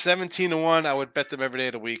 Vermont at 17-1. I would bet them every day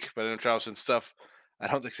of the week, but I know Charleston stuff. I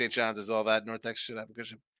don't think St. John's is all that. North Texas should have a good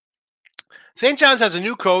shot. St. John's has a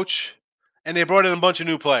new coach, and they brought in a bunch of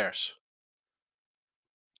new players.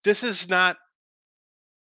 This is not.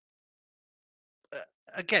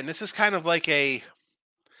 Again, this is kind of like I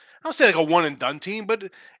don't say like a one and done team,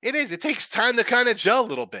 but it is. It takes time to kind of gel a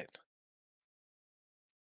little bit.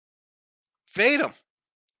 Fade them,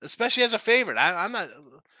 especially as a favorite. I'm not.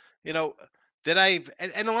 You know, did I?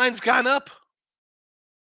 And the line's gone up.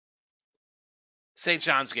 St.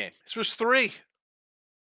 John's game. This was 3.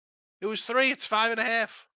 It was 3. It's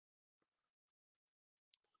 5.5.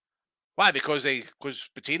 Why? Because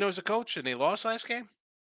Patino's the coach and they lost last game?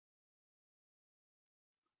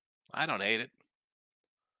 I don't hate it.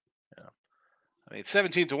 You know, I mean,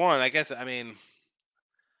 17-1. I guess. I mean,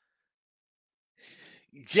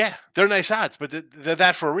 yeah, they're nice odds, but they're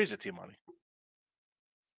that for a reason. Team money.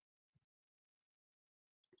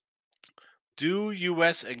 Do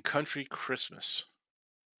U.S. and country Christmas?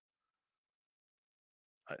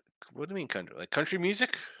 Uh, What do you mean country? Like country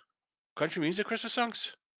music? Country music Christmas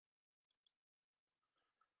songs?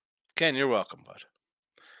 Ken, you're welcome, bud.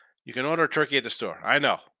 You can order a turkey at the store. I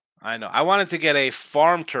know. I know. I wanted to get a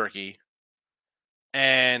farm turkey,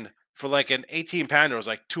 and for like an 18-pounder, it was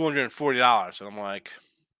like $240. And I'm like,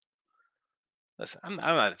 listen, I'm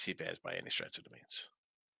not a cheap ass by any stretch of the means,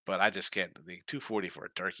 but I just can't. The 240 for a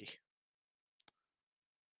turkey.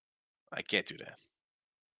 I can't do that.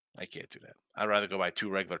 I can't do that. I'd rather go buy two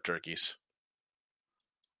regular turkeys.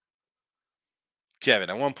 Kevin,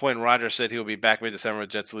 at one point, Roger said he will be back mid-December with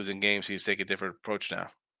Jets losing games. He's taking a different approach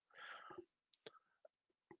now.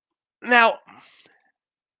 Now,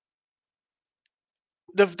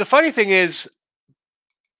 the funny thing is,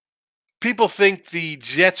 people think the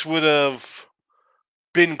Jets would have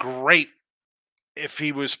been great if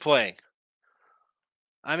he was playing.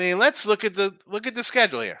 I mean, let's look at the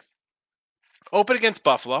schedule here. Open against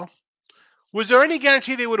Buffalo. Was there any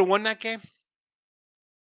guarantee they would have won that game?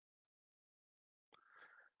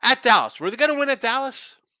 At Dallas. Were they going to win at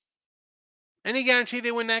Dallas? Any guarantee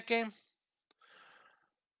they win that game?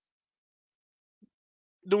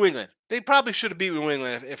 New England. They probably should have beat New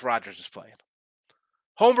England if Rodgers is playing.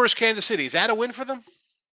 Home versus Kansas City. Is that a win for them?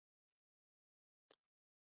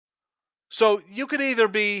 So you could either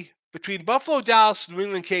be between Buffalo, Dallas, New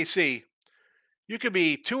England, KC. You could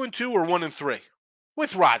be 2-2 or 1-3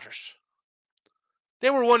 with Rodgers. They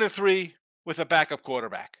were 1-3 with a backup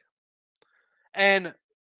quarterback. And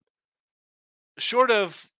short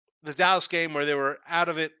of the Dallas game where they were out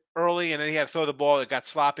of it early and then he had to throw the ball, it got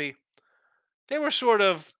sloppy. They were sort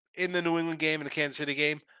of in the New England game and the Kansas City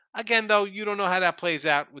game. Again, though, you don't know how that plays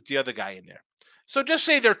out with the other guy in there. So just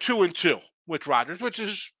say they're 2-2 with Rodgers, which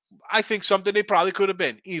is, I think, something they probably could have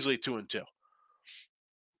been easily 2-2.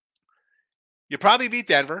 You probably beat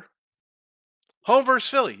Denver. Home versus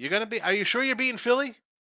Philly. Are you sure you're beating Philly?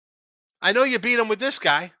 I know you beat them with this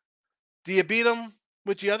guy. Do you beat them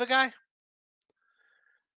with the other guy?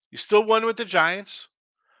 You still won with the Giants.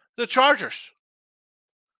 The Chargers.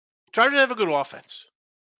 Chargers have a good offense.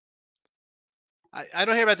 I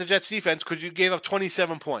don't hear about the Jets defense because you gave up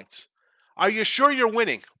 27 points. Are you sure you're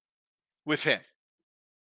winning with him?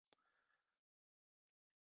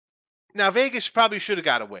 Now, Vegas probably should have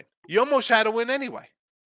got a win. You almost had a win anyway.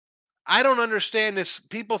 I don't understand this.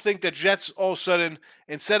 People think that Jets all of a sudden,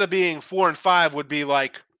 instead of being 4-5, would be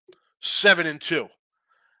like 7-2.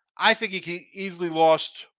 I think he easily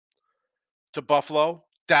lost to Buffalo,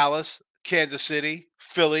 Dallas, Kansas City,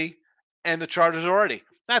 Philly, and the Chargers already.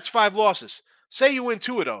 That's 5 losses. Say you win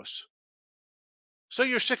 2 of those. So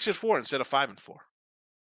you're 6-4 instead of 5-4. Or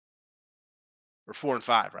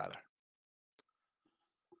 4-5, rather.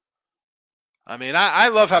 I mean, I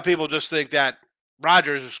love how people just think that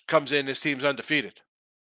Rodgers comes in, his team's undefeated.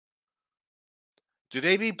 Do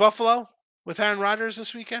they beat Buffalo with Aaron Rodgers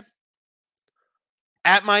this weekend?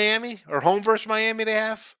 At Miami or home versus Miami they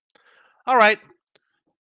have? All right.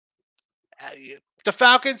 The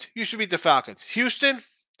Falcons, you should beat the Falcons. Houston,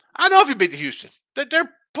 I don't know if you beat the Houston.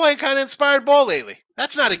 They're playing kind of inspired ball lately.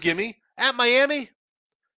 That's not a gimme. At Miami,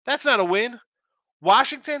 that's not a win.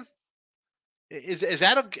 Washington, is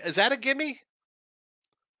that a gimme?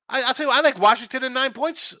 I'll tell you, I like Washington in 9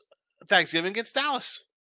 points Thanksgiving against Dallas.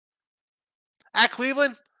 At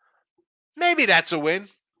Cleveland, maybe that's a win,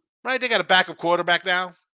 right? They got a backup quarterback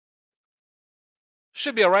now.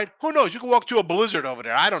 Should be all right. Who knows? You can walk to a blizzard over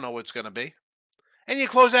there. I don't know what it's going to be. And you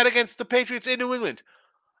close out against the Patriots in New England.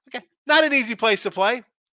 Okay, not an easy place to play.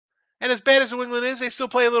 And as bad as New England is, they still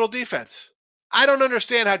play a little defense. I don't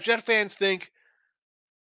understand how Jet fans think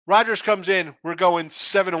Rodgers comes in, we're going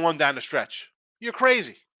 7-1 down the stretch. You're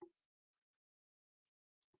crazy.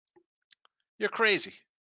 You're crazy.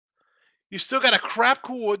 You still got a crap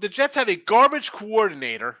coordinator. The Jets have a garbage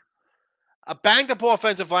coordinator, a banged-up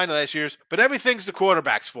offensive line last year's, but everything's the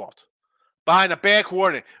quarterback's fault. Behind a bad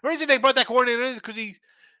coordinator. The reason they brought that coordinator in is because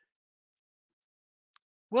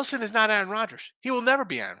Wilson is not Aaron Rodgers. He will never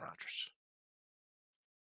be Aaron Rodgers.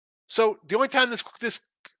 So the only time this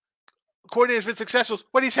coordinator's been successful is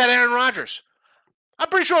when he's had Aaron Rodgers. I'm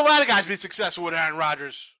pretty sure a lot of guys been successful with Aaron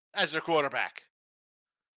Rodgers as their quarterback.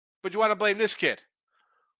 But you want to blame this kid.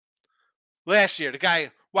 Last year, the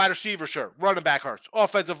guy, wide receiver shirt, running back hurts.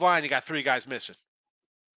 Offensive line, you got 3 guys missing.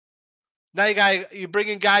 Now you bring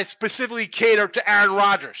in guys specifically catered to Aaron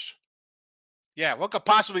Rodgers. Yeah, what could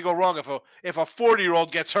possibly go wrong if a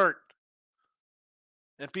 40-year-old gets hurt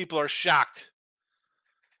and people are shocked?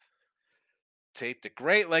 Tape the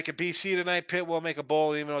Great Lake of BC tonight. Pitt will make a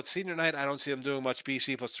bowl, even though it's senior night. I don't see them doing much.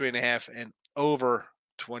 BC plus 3.5 and over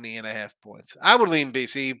 20.5 points. I would lean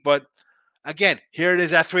BC, but again, here it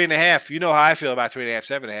is at 3.5. You know how I feel about 3.5,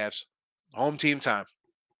 7.5s. Home team time.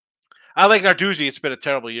 I like Narduzzi. It's been a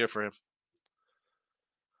terrible year for him.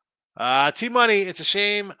 T-Money, it's a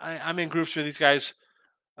shame. I'm in groups where these guys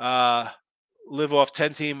live off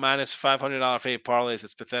 10-team minus $500 fade parlays.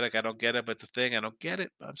 It's pathetic. I don't get it, but it's a thing. I don't get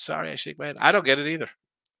it. I'm sorry. I shake my head. I don't get it either.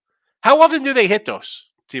 How often do they hit those,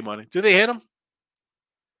 T-Money? Do they hit them?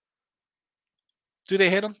 Do they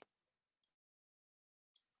hit them?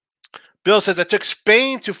 Bill says, I took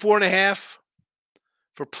Spain to 4.5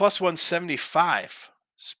 for plus 175.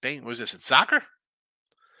 Spain, what is this, in soccer?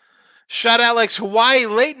 Shout out likes Hawaii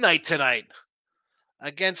late night tonight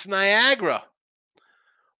against Niagara.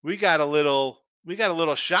 We got a little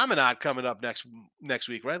Chaminade coming up next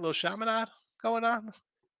week, right? A little Chaminade going on.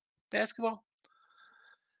 Basketball.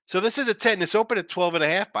 So this is a 10. This opened at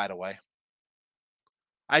 12.5, by the way.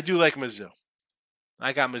 I do like Mizzou.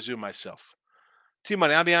 I got Mizzou myself.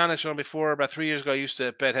 T-Money, I'll be honest, before, about 3 years ago, I used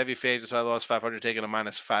to bet heavy faves, so I lost 500 taking a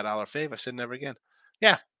minus $5 fave. I said never again.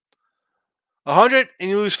 Yeah. 100 and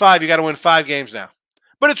you lose 5, you got to win 5 games now.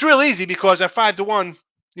 But it's real easy because at 5-1,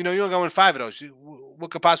 you don't go win 5 of those.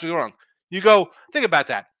 What could possibly go wrong? You go, think about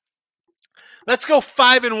that. Let's go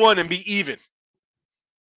 5-1 and be even.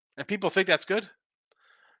 And people think that's good?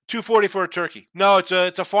 $240 for a turkey. No, it's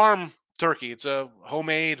a farm turkey. It's a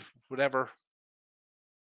homemade, whatever.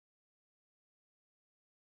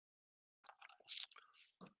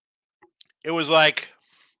 It was like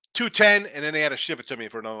 $210, and then they had to ship it to me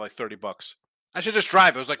for another like $30. I should just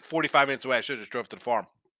drive. It was like 45 minutes away. I should have just drove to the farm.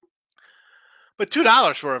 But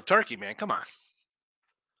 $2 for a turkey, man. Come on.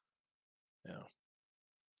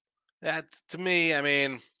 That to me, I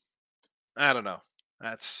mean, I don't know.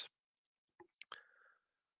 That's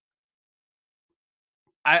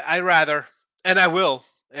I rather, and I will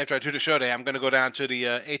after I do the show day. I'm going to go down to the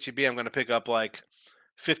HEB. I'm going to pick up like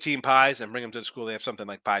 15 pies and bring them to the school. They have something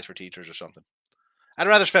like pies for teachers or something. I'd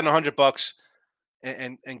rather spend $100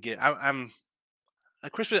 and get. I'm a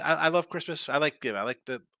Christmas. I love Christmas. I like giving. I like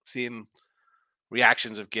seeing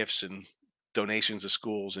reactions of gifts and donations to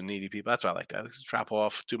schools and needy people. That's what I like. That drop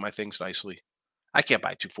off, do my things nicely. I can't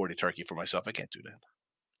buy $240 turkey for myself. I can't do that.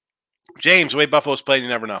 James, the way Buffalo's playing, you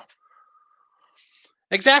never know.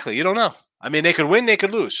 Exactly. You don't know. I mean, they could win, they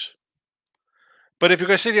could lose. But if you're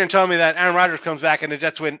going to sit here and tell me that Aaron Rodgers comes back and the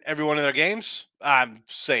Jets win every one of their games, I'm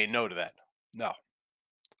saying no to that. No.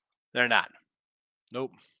 They're not.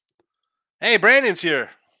 Nope. Hey, Brandon's here.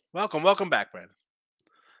 Welcome back, Brandon.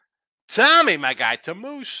 Tommy, my guy,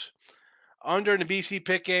 Tamoose. Under in the BC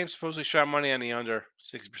pick game, supposedly sharp money on the under.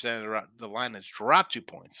 60% of the line has dropped 2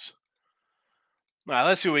 points. All right,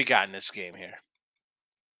 let's see what we got in this game here.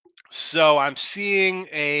 So I'm seeing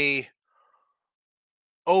a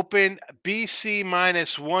open BC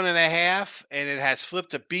minus 1.5, and it has flipped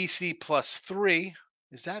to BC plus 3.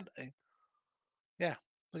 Is that yeah?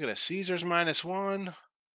 Look at it. Caesars minus 1.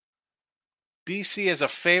 BC is a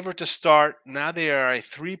favorite to start. Now they are a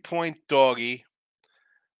 3-point doggy.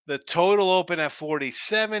 The total open at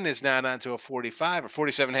 47 is now down to a 45 or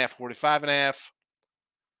 47.5,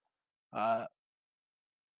 45.5.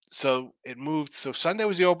 So it moved. So Sunday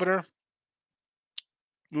was the opener.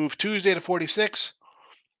 Moved Tuesday to 46.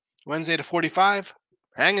 Wednesday to 45.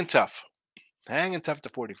 Hanging tough. Hanging tough to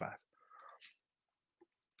 45.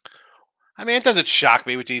 I mean, it doesn't shock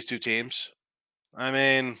me with these two teams. I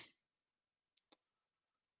mean,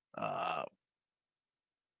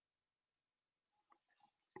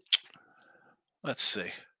 let's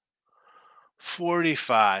see.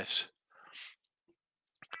 45s.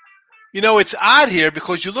 It's odd here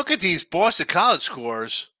because you look at these Boston College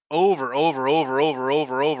scores over.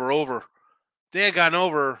 They had gone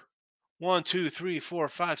over 1, 2, 3, 4,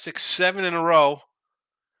 5, 6, 7 in a row.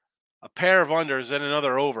 A pair of unders and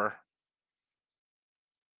another over.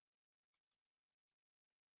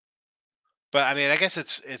 But I mean, I guess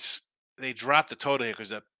it's they dropped the total here because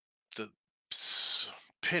the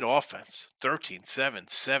Pitt offense 13, 7,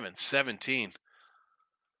 7, 17.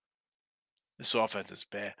 This offense is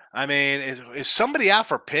bad. I mean, is somebody out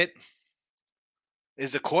for Pitt?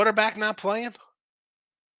 Is the quarterback not playing?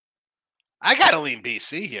 I got to lean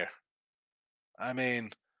BC here. I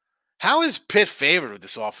mean, how is Pitt favored with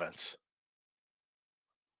this offense?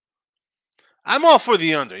 I'm all for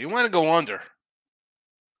the under. You want to go under.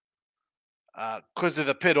 because of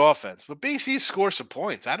the Pitt offense. But BC scores some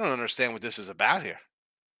points. I don't understand what this is about here.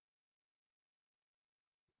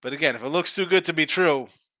 But again, if it looks too good to be true,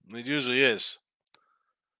 it usually is.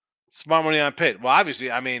 Smart money on Pitt. Well,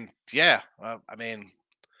 obviously, I mean, yeah. I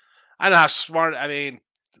know how smart.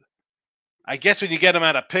 I guess when you get them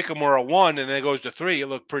at a pick 'em or a 1 and then it goes to 3, you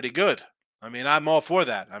look pretty good. I mean, I'm all for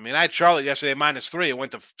that. I mean, I had Charlotte yesterday -3. It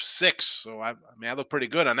went to 6. So, I look pretty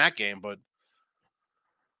good on that game. But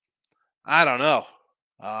I don't know.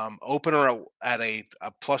 Opener at a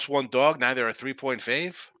 +1 dog. Now they're a 3-point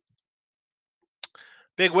fave.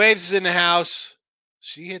 Big Waves is in the house.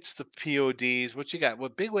 She hits the PODs. What you got?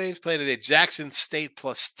 What Big Waves played today? Jackson State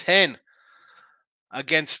 +10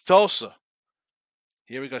 against Tulsa.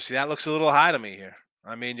 Here we go. See, that looks a little high to me here.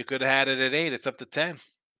 I mean, you could have had it at 8. It's up to 10.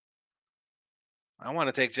 I want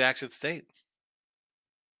to take Jackson State.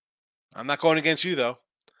 I'm not going against you, though.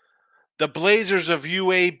 The Blazers of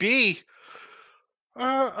UAB.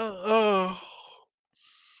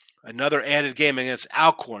 Another added game against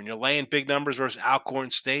Alcorn. You're laying big numbers versus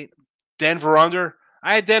Alcorn State. Denver under.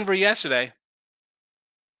 I had Denver yesterday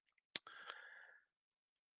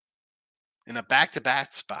in a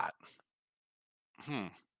back-to-back spot.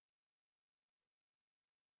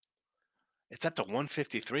 It's up to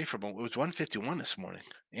 153 from it was 151 this morning.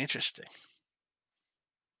 Interesting.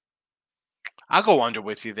 I'll go under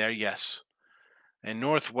with you there, yes. And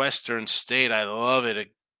Northwestern State, I love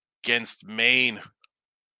it against Maine.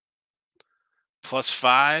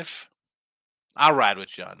 +5. I'll ride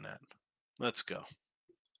with you on that. Let's go.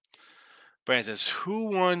 Brand says, who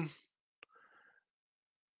won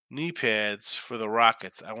knee pads for the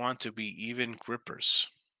Rockets? I want to be even grippers.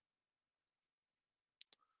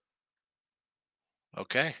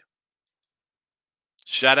 Okay.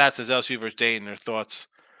 Shout out to LSU versus Dayton. Their thoughts.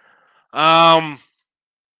 I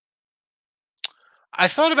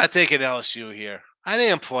thought about taking LSU here. I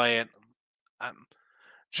didn't play it.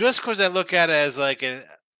 Just because I look at it as like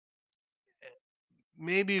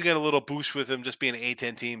maybe you get a little boost with them just being an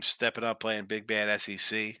A-10 team, stepping up, playing big bad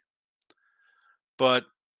SEC. But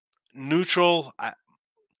neutral,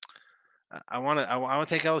 I want to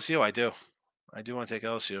take LSU. I do want to take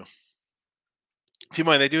LSU. Team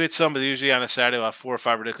Money, they do hit some, but usually on a Saturday we'll have 4 or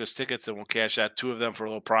 5 ridiculous tickets, and we'll cash out 2 of them for a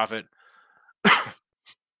little profit.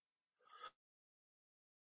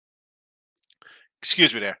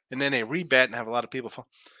 Excuse me there. And then they rebet and have a lot of people fall.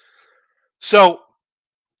 So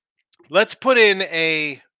let's put in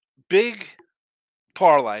a big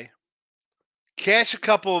parlay, cash a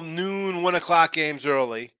couple noon, 1 o'clock games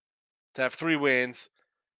early to have 3 wins,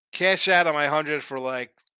 cash out on my 100 for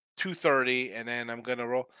like 230, and then I'm going to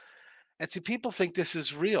roll. And see, people think this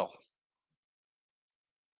is real.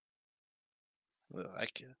 I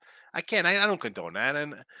can't. I don't condone that.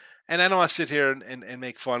 And I don't want to sit here and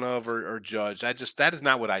make fun of or judge. That is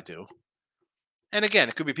not what I do. And again,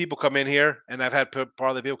 it could be people come in here, and I've had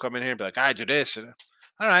parlay people come in here and be like, I do this. And,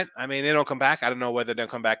 all right. I mean, they don't come back. I don't know whether they'll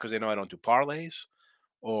come back because they know I don't do parlays,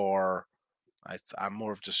 or I'm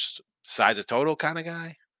more of just size of total kind of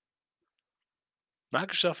guy. Knock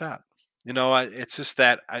yourself out. It's just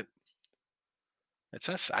that I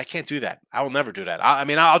can't do that. I will never do that.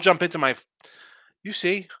 I'll jump into my. You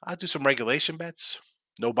see, I'll do some regulation bets.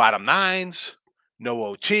 No bottom nines, no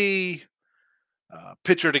OT,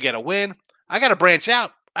 pitcher to get a win. I got to branch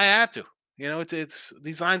out. I have to. It's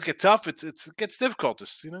these lines get tough. It gets difficult.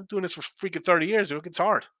 Doing this for freaking 30 years, it gets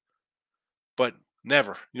hard. But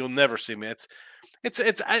never, you'll never see me. It's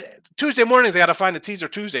Tuesday mornings. I got to find a teaser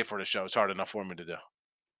Tuesday for the show. It's hard enough for me to do.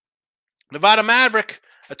 Nevada Maverick,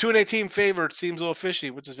 a 2-18 favorite, seems a little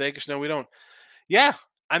fishy. Which is Vegas? No, we don't. Yeah,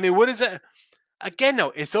 I mean, what is that? Again,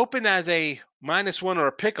 though, it's open as a -1 or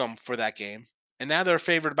a pick 'em for that game, and now they're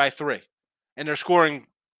favored by 3, and they're scoring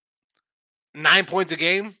 9 points a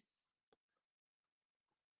game.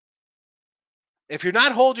 If you're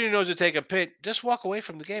not holding your nose to take a pit, just walk away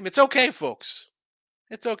from the game. It's okay, folks.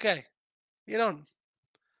 It's okay. You're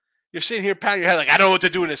sitting here pounding your head like, I don't know what to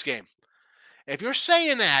do in this game. If you're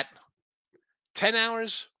saying that 10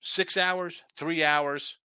 hours, 6 hours, 3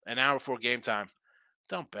 hours, an hour before game time,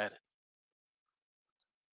 don't bet it.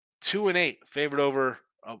 2-8 favored over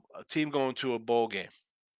a team going to a bowl game.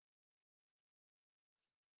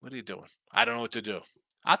 What are you doing? I don't know what to do.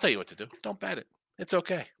 I'll tell you what to do. Don't bet it. It's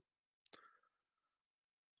okay.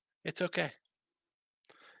 It's okay.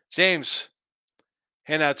 James,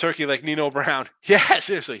 hand out turkey like Nino Brown. Yeah,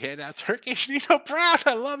 seriously, hand out turkey. Nino Brown.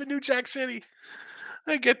 I love it. New Jack City.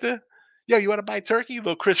 I get yo, you want to buy turkey?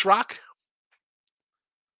 Little Chris Rock?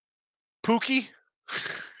 Pookie?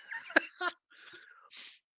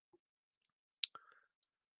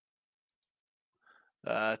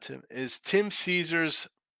 Tim Caesars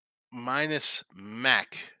minus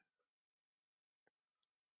Mac.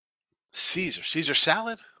 Caesar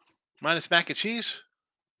salad minus mac and cheese.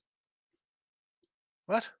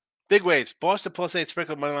 What? Big ways. Boston plus 8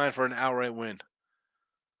 sprinkle money line for an outright win.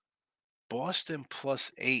 Boston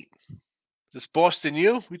plus 8. Is this Boston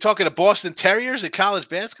U? We talking to Boston Terriers in college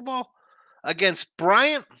basketball against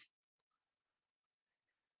Bryant?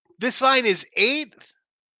 This line is 8.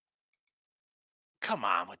 Come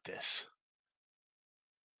on with this.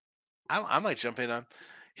 I might jump in on.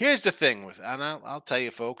 Here's the thing with, and I'll tell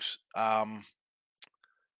you, folks.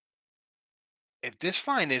 If this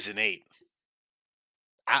line is an 8,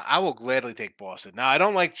 I will gladly take Boston. Now I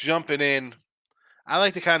don't like jumping in. I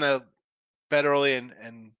like to kind of bet early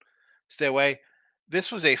and stay away.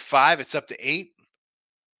 This was a 5. It's up to 8.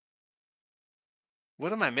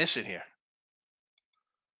 What am I missing here?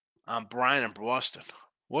 I'm Brian and Boston.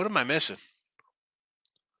 What am I missing?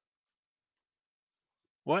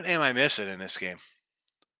 What am I missing in this game?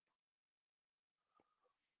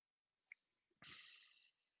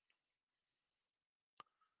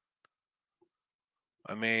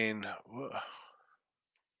 I mean,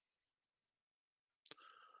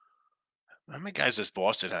 how many guys does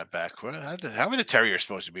Boston have back? How are the Terriers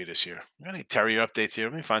supposed to be this year? Got any Terrier updates here?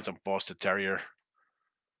 Let me find some Boston Terrier.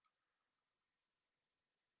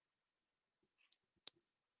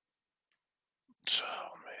 Oh,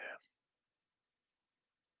 man.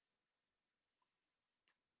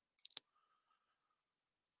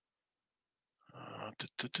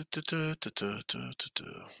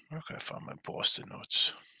 Where can I find my Boston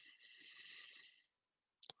notes?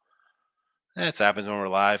 That happens when we're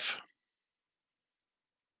live.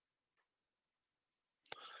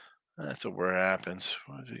 That's where it happens.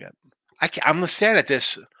 What do we got? I'm staring at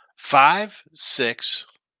this 5, 6,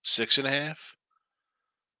 6.5,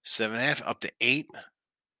 7.5, up to 8.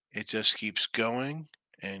 It just keeps going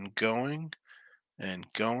and going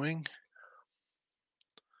and going.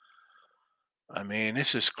 I mean,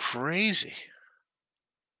 this is crazy.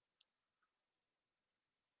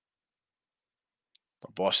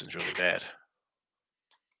 Boston's really bad.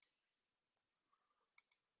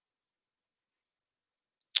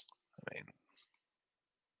 I mean,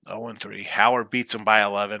 0-3. Howard beats them by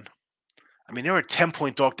 11. I mean, they were a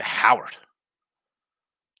 10-point dog to Howard.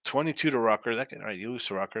 22 to Rutgers. All right, you lose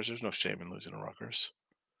to Rutgers. There's no shame in losing to Rutgers.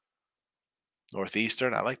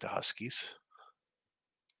 Northeastern. I like the Huskies.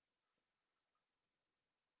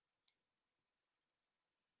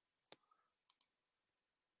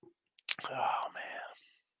 Oh, man.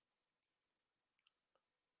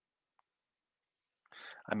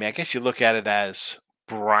 I mean, I guess you look at it as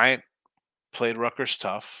Bryant played Rutgers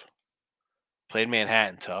tough, played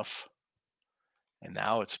Manhattan tough, and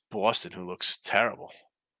now it's Boston who looks terrible.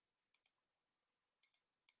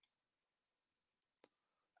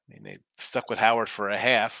 I mean, they stuck with Howard for a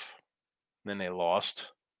half, then they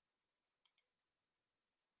lost.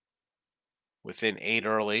 Within 8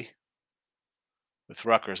 early with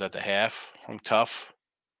Rutgers at the half, hung tough.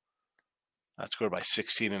 That scored by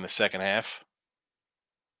 16 in the second half.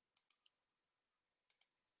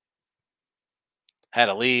 Had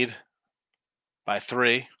a lead by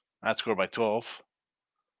 3. That scored by 12.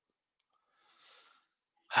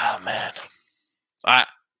 Oh, man.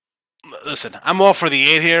 Listen, I'm all for the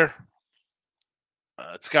 8 here.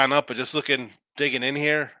 It's gone up, but just digging in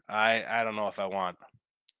here, I don't know if I want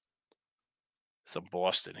some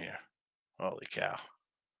Boston here. Holy cow.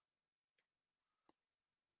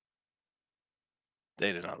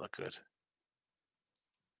 They did not look good.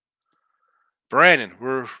 Brandon,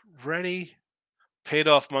 we're ready. Paid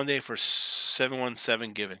off Monday for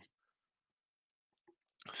 717 giving.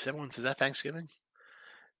 7-1, is that Thanksgiving?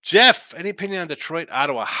 Jeff, any opinion on Detroit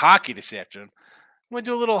Ottawa hockey this afternoon? I'm going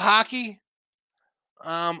to do a little hockey.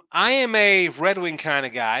 I am a Red Wing kind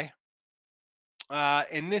of guy.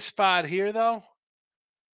 In this spot here, though,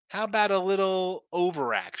 how about a little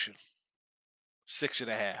overaction?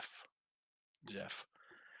 6.5, Jeff.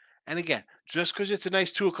 And again, just because it's a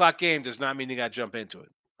nice 2:00 game does not mean you got to jump into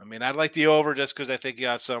it. I mean, I'd like the over just because I think you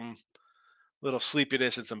have some little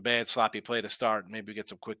sleepiness and some bad sloppy play to start, and maybe get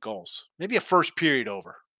some quick goals. Maybe a first period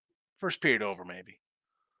over. Maybe.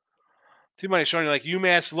 T-Money showing you like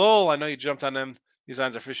UMass Lowell. I know you jumped on them. These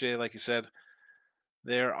lines are officiated, like you said.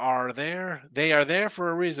 They are there for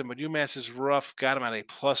a reason, but UMass is rough. Got them at a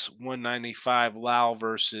plus 195 Lau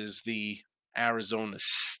versus the Arizona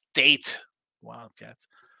State Wildcats.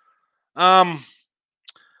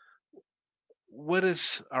 What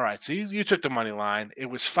is all right? So you took the money line. It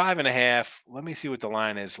was 5.5. Let me see what the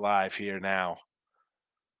line is live here now.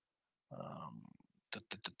 Let's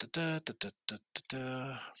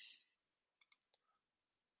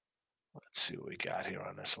see what we got here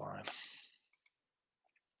on this line.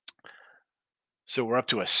 So we're up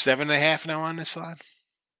to a 7.5 now on this line.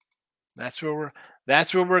 That's where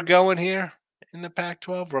we're going here in the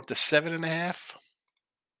Pac-12. We're up to 7.5.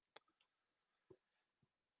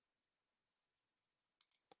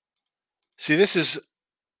 See, this is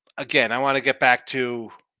again. I want to get back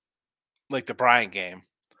to like the Bryant game.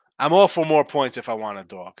 I'm all for more points if I want a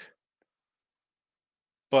dog.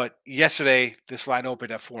 But yesterday, this line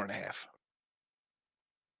opened at 4.5.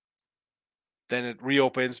 Then it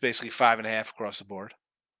reopens basically 5.5 across the board.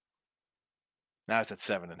 Now it's at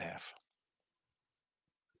 7.5.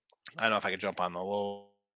 I don't know if I could jump on the low.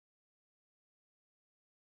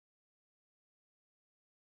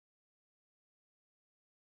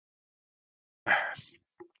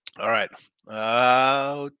 All right.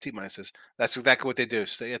 T-minus says that's exactly what they do.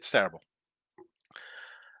 It's terrible.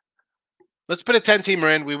 Let's put a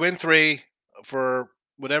 10-teamer in. We win 3 for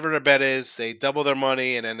whatever their bet is. They double their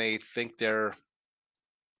money, and then they think they're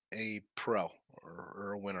a pro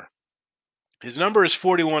or a winner. His number is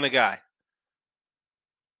 41 a guy.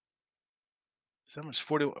 His number is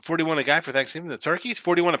 41 a guy for Thanksgiving. The turkeys,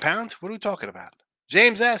 41 a pound? What are we talking about?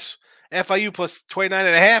 James S. FIU plus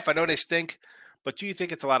 29.5. I know they stink, but do you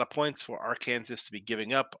think it's a lot of points for Arkansas to be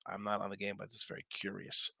giving up? I'm not on the game, but just very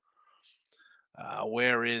curious.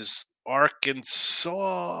 Where is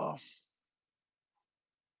Arkansas?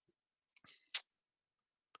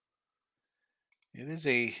 It is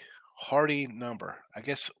a hardy number, I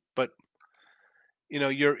guess, but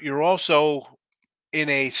you're also in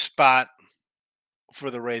a spot for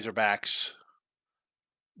the Razorbacks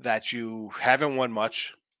that you haven't won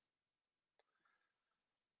much.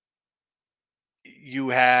 You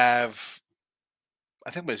have,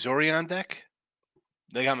 I think, Missouri on deck.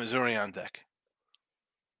 They got Missouri on deck.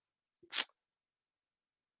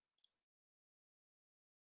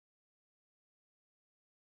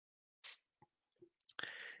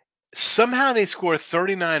 Somehow they score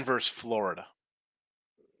 39 versus Florida.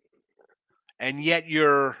 And yet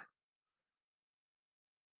it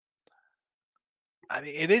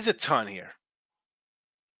is a ton here.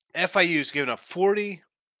 FIU's given up 40,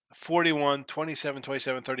 41, 27,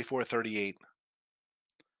 27, 34, 38,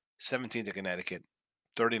 17 to Connecticut,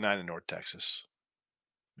 39 in North Texas.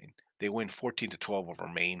 I mean, they win 14-12 over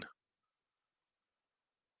Maine.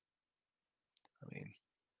 I mean,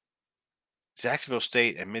 Jacksonville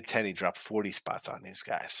State and Mid-Tenney dropped 40 spots on these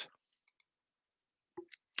guys.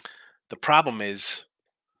 The problem is,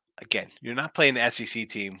 again, you're not playing the SEC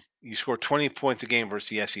team. You score 20 points a game versus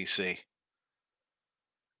the SEC.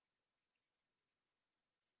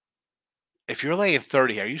 If you're laying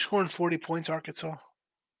 30, are you scoring 40 points, Arkansas? Are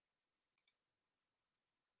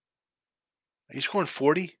you scoring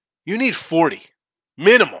 40? You need 40.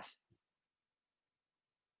 Minimum.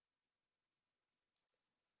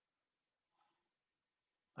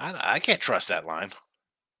 I can't trust that line.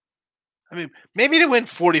 I mean, maybe they win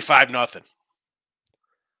 45-0.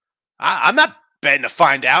 I'm not betting to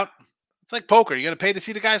find out. It's like poker. You're going to pay to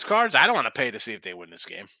see the guy's cards? I don't want to pay to see if they win this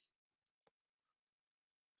game.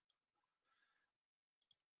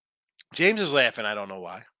 James is laughing. I don't know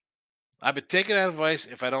why. I've been taking that advice.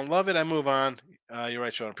 If I don't love it, I move on. You're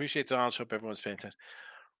right, Sean. Appreciate the honest. Hope everyone's paying attention.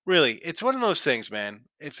 Really, it's one of those things, man.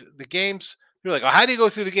 If the games, you're like, oh, how do you go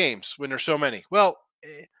through the games when there's so many? Well,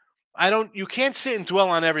 you can't sit and dwell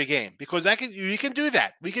on every game because you can do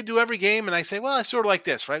that. We can do every game. And I say, well, I sort of like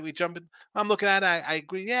this, right? We jump in. I'm looking at it. I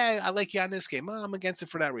agree. Yeah, I like you on this game. Well, I'm against it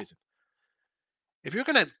for that reason. If you're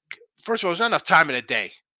going to, first of all, there's not enough time in a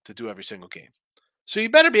day to do every single game. So you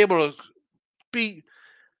better be able to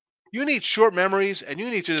you need short memories and you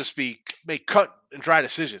need to just make cut and dry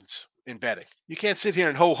decisions in betting. You can't sit here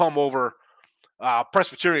and ho-hum over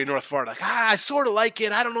Presbyterian North Florida. Like, I sort of like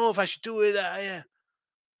it. I don't know if I should do it. Yeah.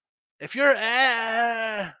 If you're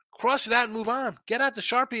cross it out and move on. Get out the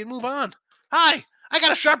Sharpie and move on. Hi, I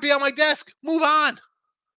got a Sharpie on my desk. Move on.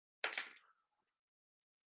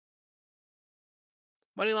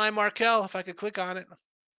 Moneyline Markel, if I could click on it.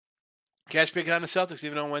 Cash pick on the Celtics,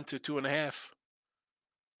 even though it went to 2.5.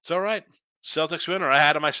 It's all right. Celtics winner. I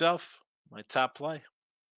had it myself. My top play.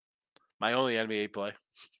 My only NBA play.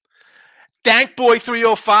 Dank Boy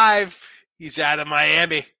 305. He's out of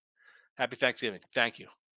Miami. Happy Thanksgiving. Thank you.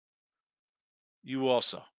 You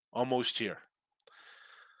also. Almost here.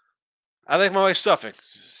 I like my wife's stuffing.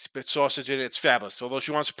 Spit sausage in it. It's fabulous. Although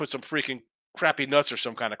she wants to put some freaking crappy nuts or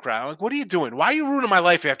some kind of crap. I'm like, what are you doing? Why are you ruining my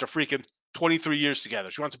life after freaking 23 years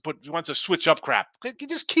together? She wants to switch up crap. Can you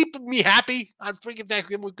just keep me happy on freaking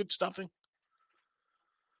Thanksgiving with good stuffing?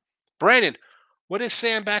 Brandon, What is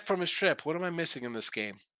Sam back from his trip? What am I missing in this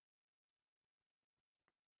game?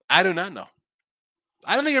 I do not know.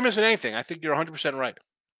 I don't think you're missing anything. I think you're 100% right.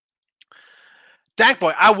 Dak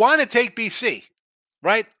boy, I want to take BC,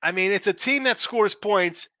 right? I mean, it's a team that scores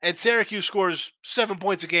points, and Syracuse scores 7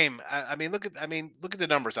 points a game. Look at the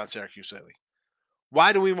numbers on Syracuse lately.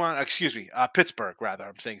 Why do we want? Excuse me, Pittsburgh rather.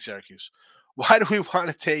 I'm saying Syracuse. Why do we want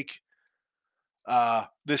to take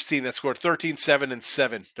this team that scored 13, 7, and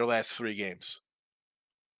 7 their last 3 games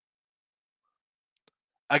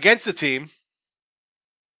against the team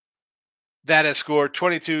that has scored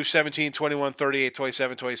 22, 17, 21, 38,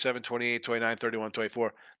 27, 27, 28, 29, 31,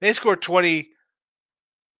 24. They scored 20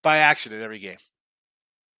 by accident every game.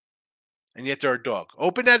 And yet they're a dog.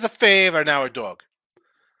 Opened as a fave, are now a dog.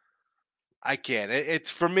 I can't. It's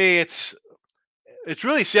for me, it's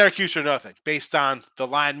really Syracuse or nothing based on the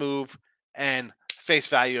line move and face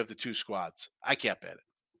value of the two squads. I can't bet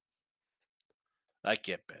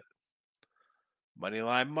it.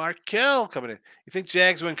 Moneyline Markel coming in. You think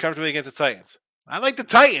Jags win comfortably against the Titans? I like the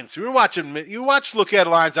Titans. You watched look at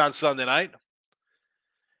lines on Sunday night.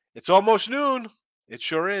 It's almost noon. It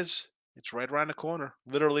sure is. It's right around the corner.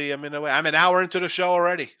 Literally, I'm an hour into the show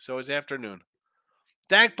already, so it's afternoon.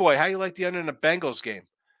 Dank boy, how you like the under in the Bengals game?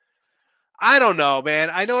 I don't know,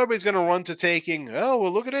 man. I know everybody's going to run to taking, oh,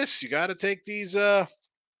 well, look at this. You got to take these NFL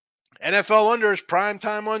unders,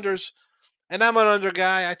 primetime unders. And I'm an under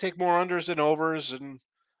guy. I take more unders than overs. And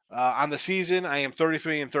on the season, I am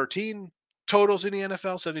 33-13 totals in the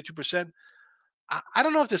NFL, 72%. I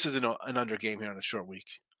don't know if this is an under game here on a short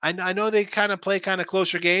week. I know they kind of play kind of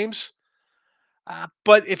closer games.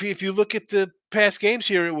 But if you look at the past games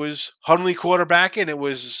here, it was Hundley quarterbacking. It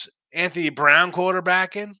was Anthony Brown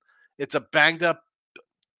quarterbacking. It's a banged up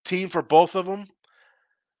team for both of them.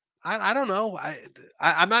 I don't know.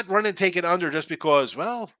 I'm not running to take it under just because,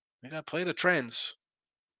 well, we got to play the trends.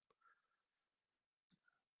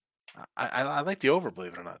 I like the over,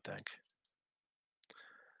 believe it or not, Tank.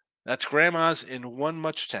 That's Grandma's in One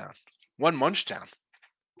Munchtown. One Munchtown.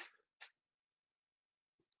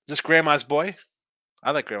 Is this Grandma's Boy?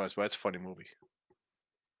 I like Grandma's Boy. It's a funny movie.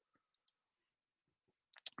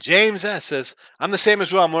 James S. says, I'm the same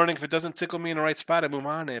as well. I'm learning if it doesn't tickle me in the right spot, I move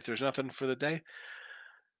on. And if there's nothing for the day.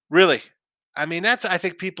 Really? I mean, that's, I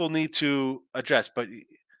think people need to address. But,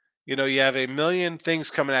 you have a million things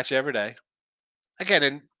coming at you every day. Again,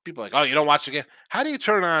 and people are like, oh, you don't watch the game. How do you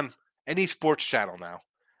turn on any sports channel now?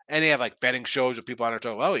 And they have like betting shows with people on it.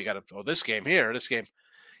 Oh, you got to, this game here, this game.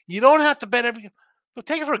 You don't have to bet every game. But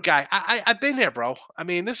take it for a guy. I've been there, bro. I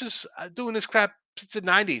mean, this is doing this crap since the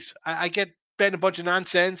 90s. I get betting a bunch of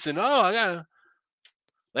nonsense and, I got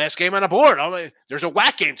last game on the board. There's a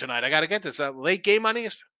whack game tonight. I got to get this. Late game on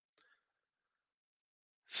ESPN.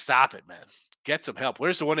 Stop it, man. Get some help.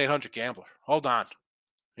 Where's the 1-800-GAMBLER? Hold on.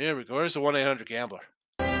 Here we go. Where's the 1-800-GAMBLER?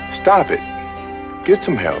 Stop it. Get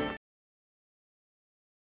some help.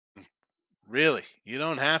 Really? You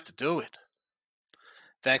don't have to do it.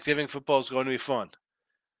 Thanksgiving football is going to be fun.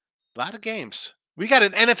 A lot of games. We got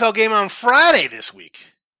an NFL game on Friday this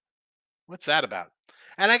week. What's that about?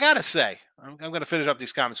 And I got to say, I'm going to finish up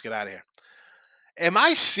these comments, get out of here. Am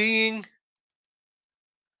I seeing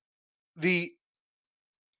the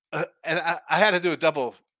and I had to do a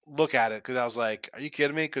double look at it because I was like, are you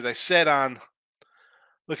kidding me? Because I said on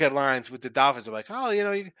look at lines with the Dolphins, I'm like, oh,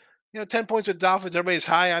 10 points with the Dolphins, everybody's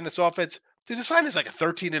high on this offense. Dude, this line is like a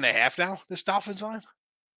 13.5 now, this Dolphins line.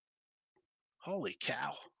 Holy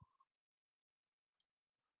cow.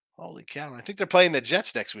 Holy cow. I think they're playing the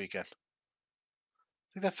Jets next weekend. I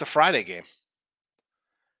think that's the Friday game.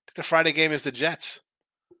 I think the Friday game is the Jets.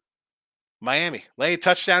 Miami. Lay a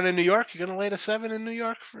touchdown in New York. You're going to lay the 7 in New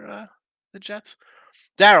York for the Jets?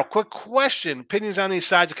 Daryl, quick question. Opinions on these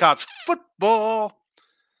sides of college football.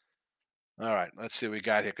 All right, let's see what we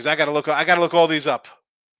got here. Because I got to look all these up.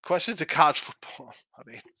 Questions of college football. I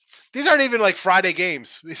mean, these aren't even like Friday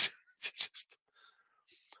games.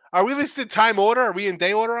 Are we listed time order? Are we in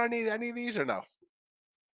day order on any of these or no?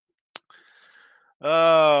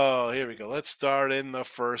 Oh, here we go. Let's start in the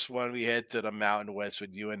first one. We head to the Mountain West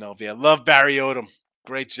with UNLV. I love Barry Odom.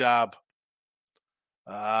 Great job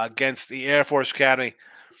against the Air Force Academy.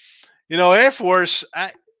 Air Force,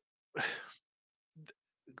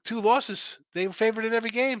 2 losses. They were favored in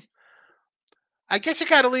every game. I guess you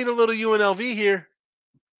got to lean a little UNLV here,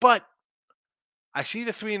 but I see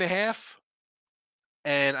the 3.5,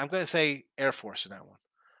 and I'm going to say Air Force in that one.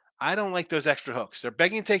 I don't like those extra hooks. They're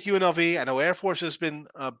begging to take UNLV. I know Air Force has been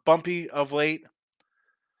bumpy of late.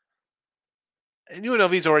 And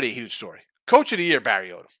UNLV is already a huge story. Coach of the year, Barry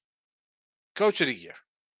Odom. Coach of the year.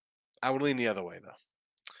 I would lean the other way, though.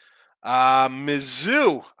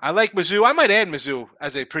 Mizzou. I like Mizzou. I might add Mizzou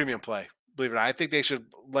as a premium play. Believe it or not, I think they should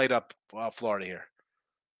light up Florida here.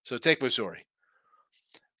 So take Missouri.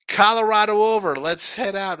 Colorado over. Let's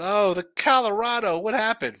head out. Oh, the Colorado. What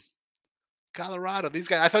happened? Colorado. These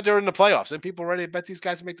guys. I thought they were in the playoffs. And people ready to bet these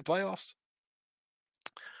guys to make the playoffs?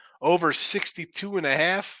 Over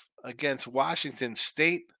 62.5 against Washington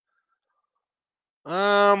State.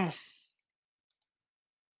 Yeah,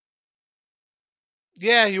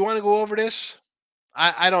 you want to go over this?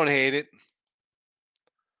 I don't hate it.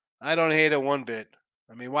 I don't hate it one bit.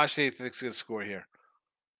 I mean, Washington thinks going to score here.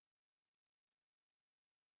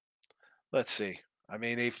 Let's see. I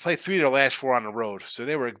mean, they've played 3 of their last 4 on the road, so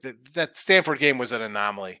they were that Stanford game was an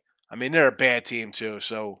anomaly. I mean, they're a bad team too,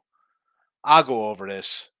 so I'll go over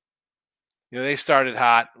this. You know, they started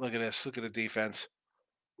hot. Look at this. Look at the defense.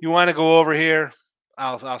 You want to go over here?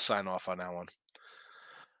 I'll sign off on that one.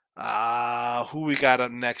 Who we got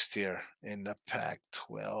up next here in the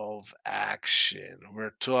Pac-12 action?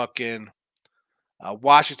 We're talking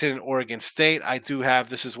Washington and Oregon State. I do have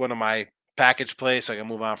this is one of my package plays, so I can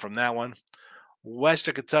move on from that one.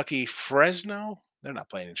 Western Kentucky, Fresno. They're not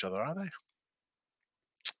playing each other, are they?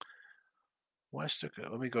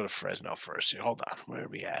 Let me go to Fresno first here. Hold on. Where are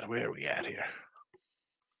we at? Where are we at here?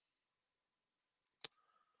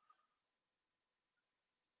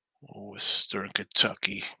 Western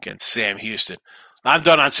Kentucky against Sam Houston. I'm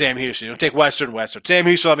done on Sam Houston. You don't take Western. Sam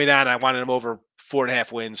Houston let me down. I wanted him over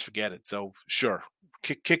 4.5 wins. Forget it. So sure,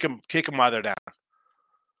 kick him while they're down.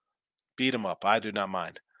 Beat him up. I do not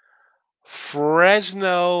mind.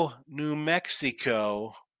 Fresno, New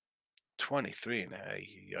Mexico, 23.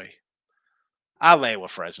 I'll lay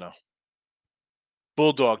with Fresno.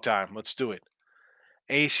 Bulldog time. Let's do it.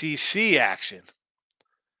 ACC action.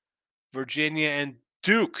 Virginia and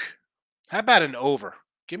Duke. How about an over?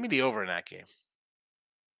 Give me the over in that game.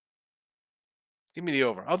 Give me the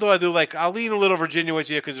over. Although I'll lean a little Virginia with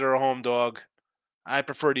you because they're a home dog. I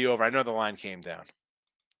prefer the over. I know the line came down.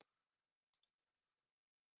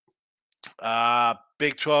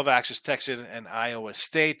 Big 12 Access Texas and Iowa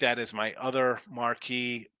State. That is my other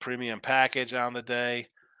marquee premium package on the day.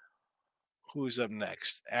 Who's up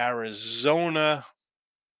next? Arizona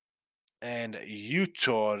and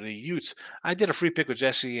Utah. The Utes. I did a free pick with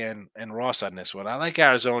Jesse and Ross on this one. I like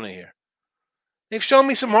Arizona here. They've shown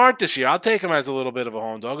me some heart this year. I'll take them as a little bit of a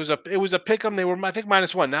home dog. It was a pick 'em. They were, I think,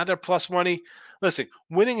 -1. Now they're plus money. Listen,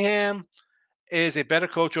 Winningham is a better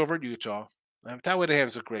coach over at Utah. Ty Whittingham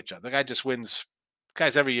does a great job. The guy just wins.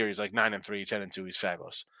 Guys, every year he's like 9-3, 10-2. He's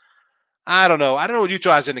fabulous. I don't know. I don't know what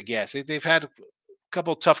Utah has in the gas. They've had a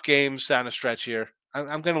couple tough games down the stretch here.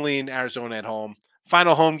 I'm going to lean Arizona at home.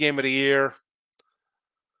 Final home game of the year.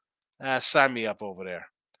 Sign me up over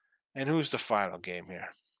there. And who's the final game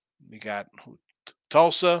here? We got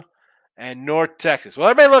Tulsa and North Texas. Well,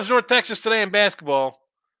 everybody loves North Texas today in basketball.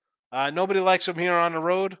 Nobody likes them here on the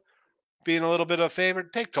road. Being a little bit of a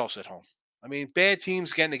favorite, take Tulsa at home. I mean, bad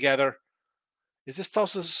teams getting together. Is this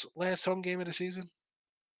Tulsa's last home game of the season?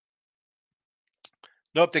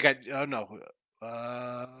 Nope, they got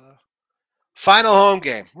final home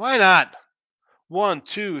game. Why not? 1,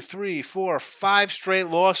 2, 3, 4, 5 straight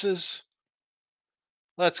losses.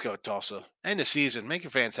 Let's go, Tulsa. End the season. Make your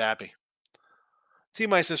fans happy.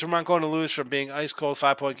 T-Mike says, Vermont going to lose from being ice cold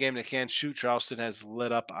 5-point game they can't shoot. Charleston has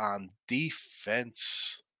lit up on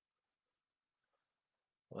defense.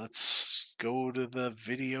 Let's go to the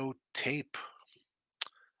videotape.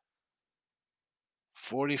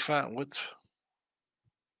 45. What?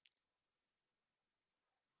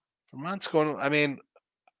 Vermont's going. I mean,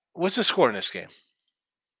 what's the score in this game?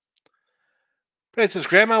 It says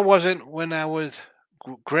Grandma wasn't when I walk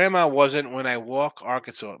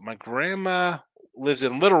Arkansas. My grandma lives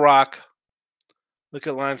in Little Rock. Look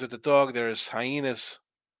at lines with the dog. There's hyenas.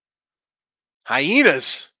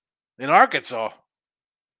 Hyenas in Arkansas.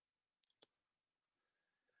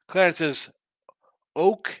 Clarence says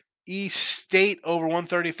Oak East State over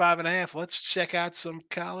 135.5. Let's check out some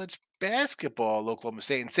college basketball. Oklahoma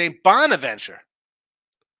State and St. Bonaventure.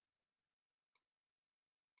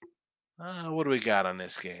 What do we got on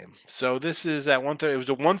this game? So this is at 130. It was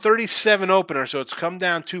a 137 opener, so it's come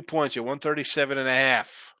down 2 points here,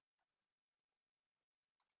 137.5.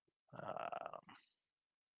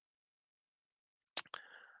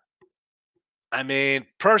 I mean,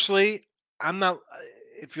 personally, I'm not.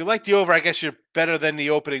 If you like the over, I guess you're better than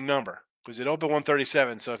the opening number because it opened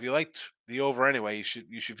 137. So if you liked the over anyway,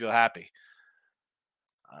 you should feel happy.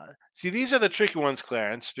 See, these are the tricky ones,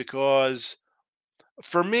 Clarence, because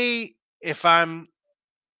for me, if I'm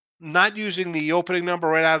not using the opening number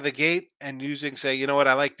right out of the gate and using, say, you know what,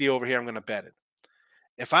 I like the over here, I'm going to bet it.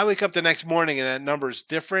 if I wake up the next morning and that number is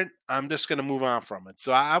different, I'm just going to move on from it.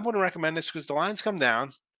 So I wouldn't recommend this because the lines come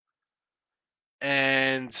down.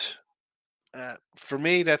 And for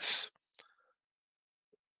me, that's,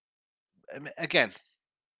 again,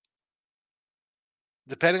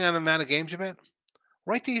 depending on the amount of games you bet,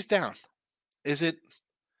 write these down. Is it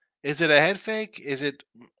a head fake?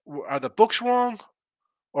 Are the books wrong?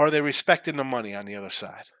 Or are they respecting the money on the other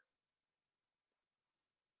side?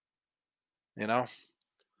 You know?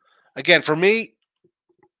 Again, for me,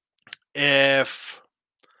 if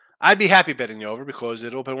I'd be happy betting the over because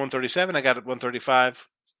it opened 137, I got it 135.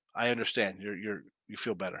 I understand. You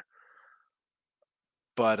feel better.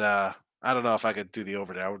 But I don't know if I could do the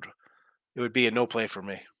over there. It would be a no play for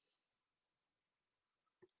me.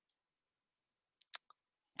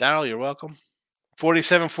 Daryl, you're welcome.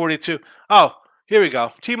 47-42. Oh, here we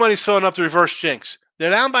go. T-Money's filling up the reverse jinx.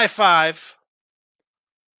 They're down by 5.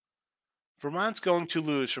 Vermont's going to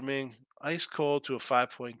lose from being ice cold to a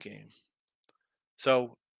 5-point game.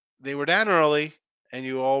 So they were down early, and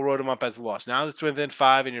you all wrote them up as a loss. Now it's within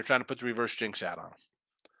 5, and you're trying to put the reverse jinx out on them.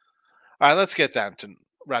 All right, let's get down to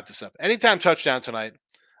wrap this up. Anytime touchdown tonight.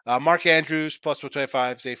 Mark Andrews, plus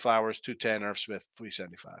 125. Zay Flowers, 210. Irv Smith,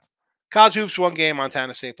 375. College hoops, one game.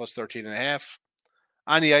 Montana State, plus 13.5.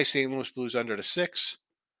 On the ice, St. Louis Blues under the 6.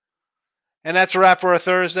 And that's a wrap for a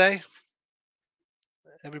Thursday.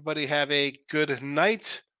 Everybody have a good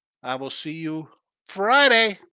night. I will see you Friday.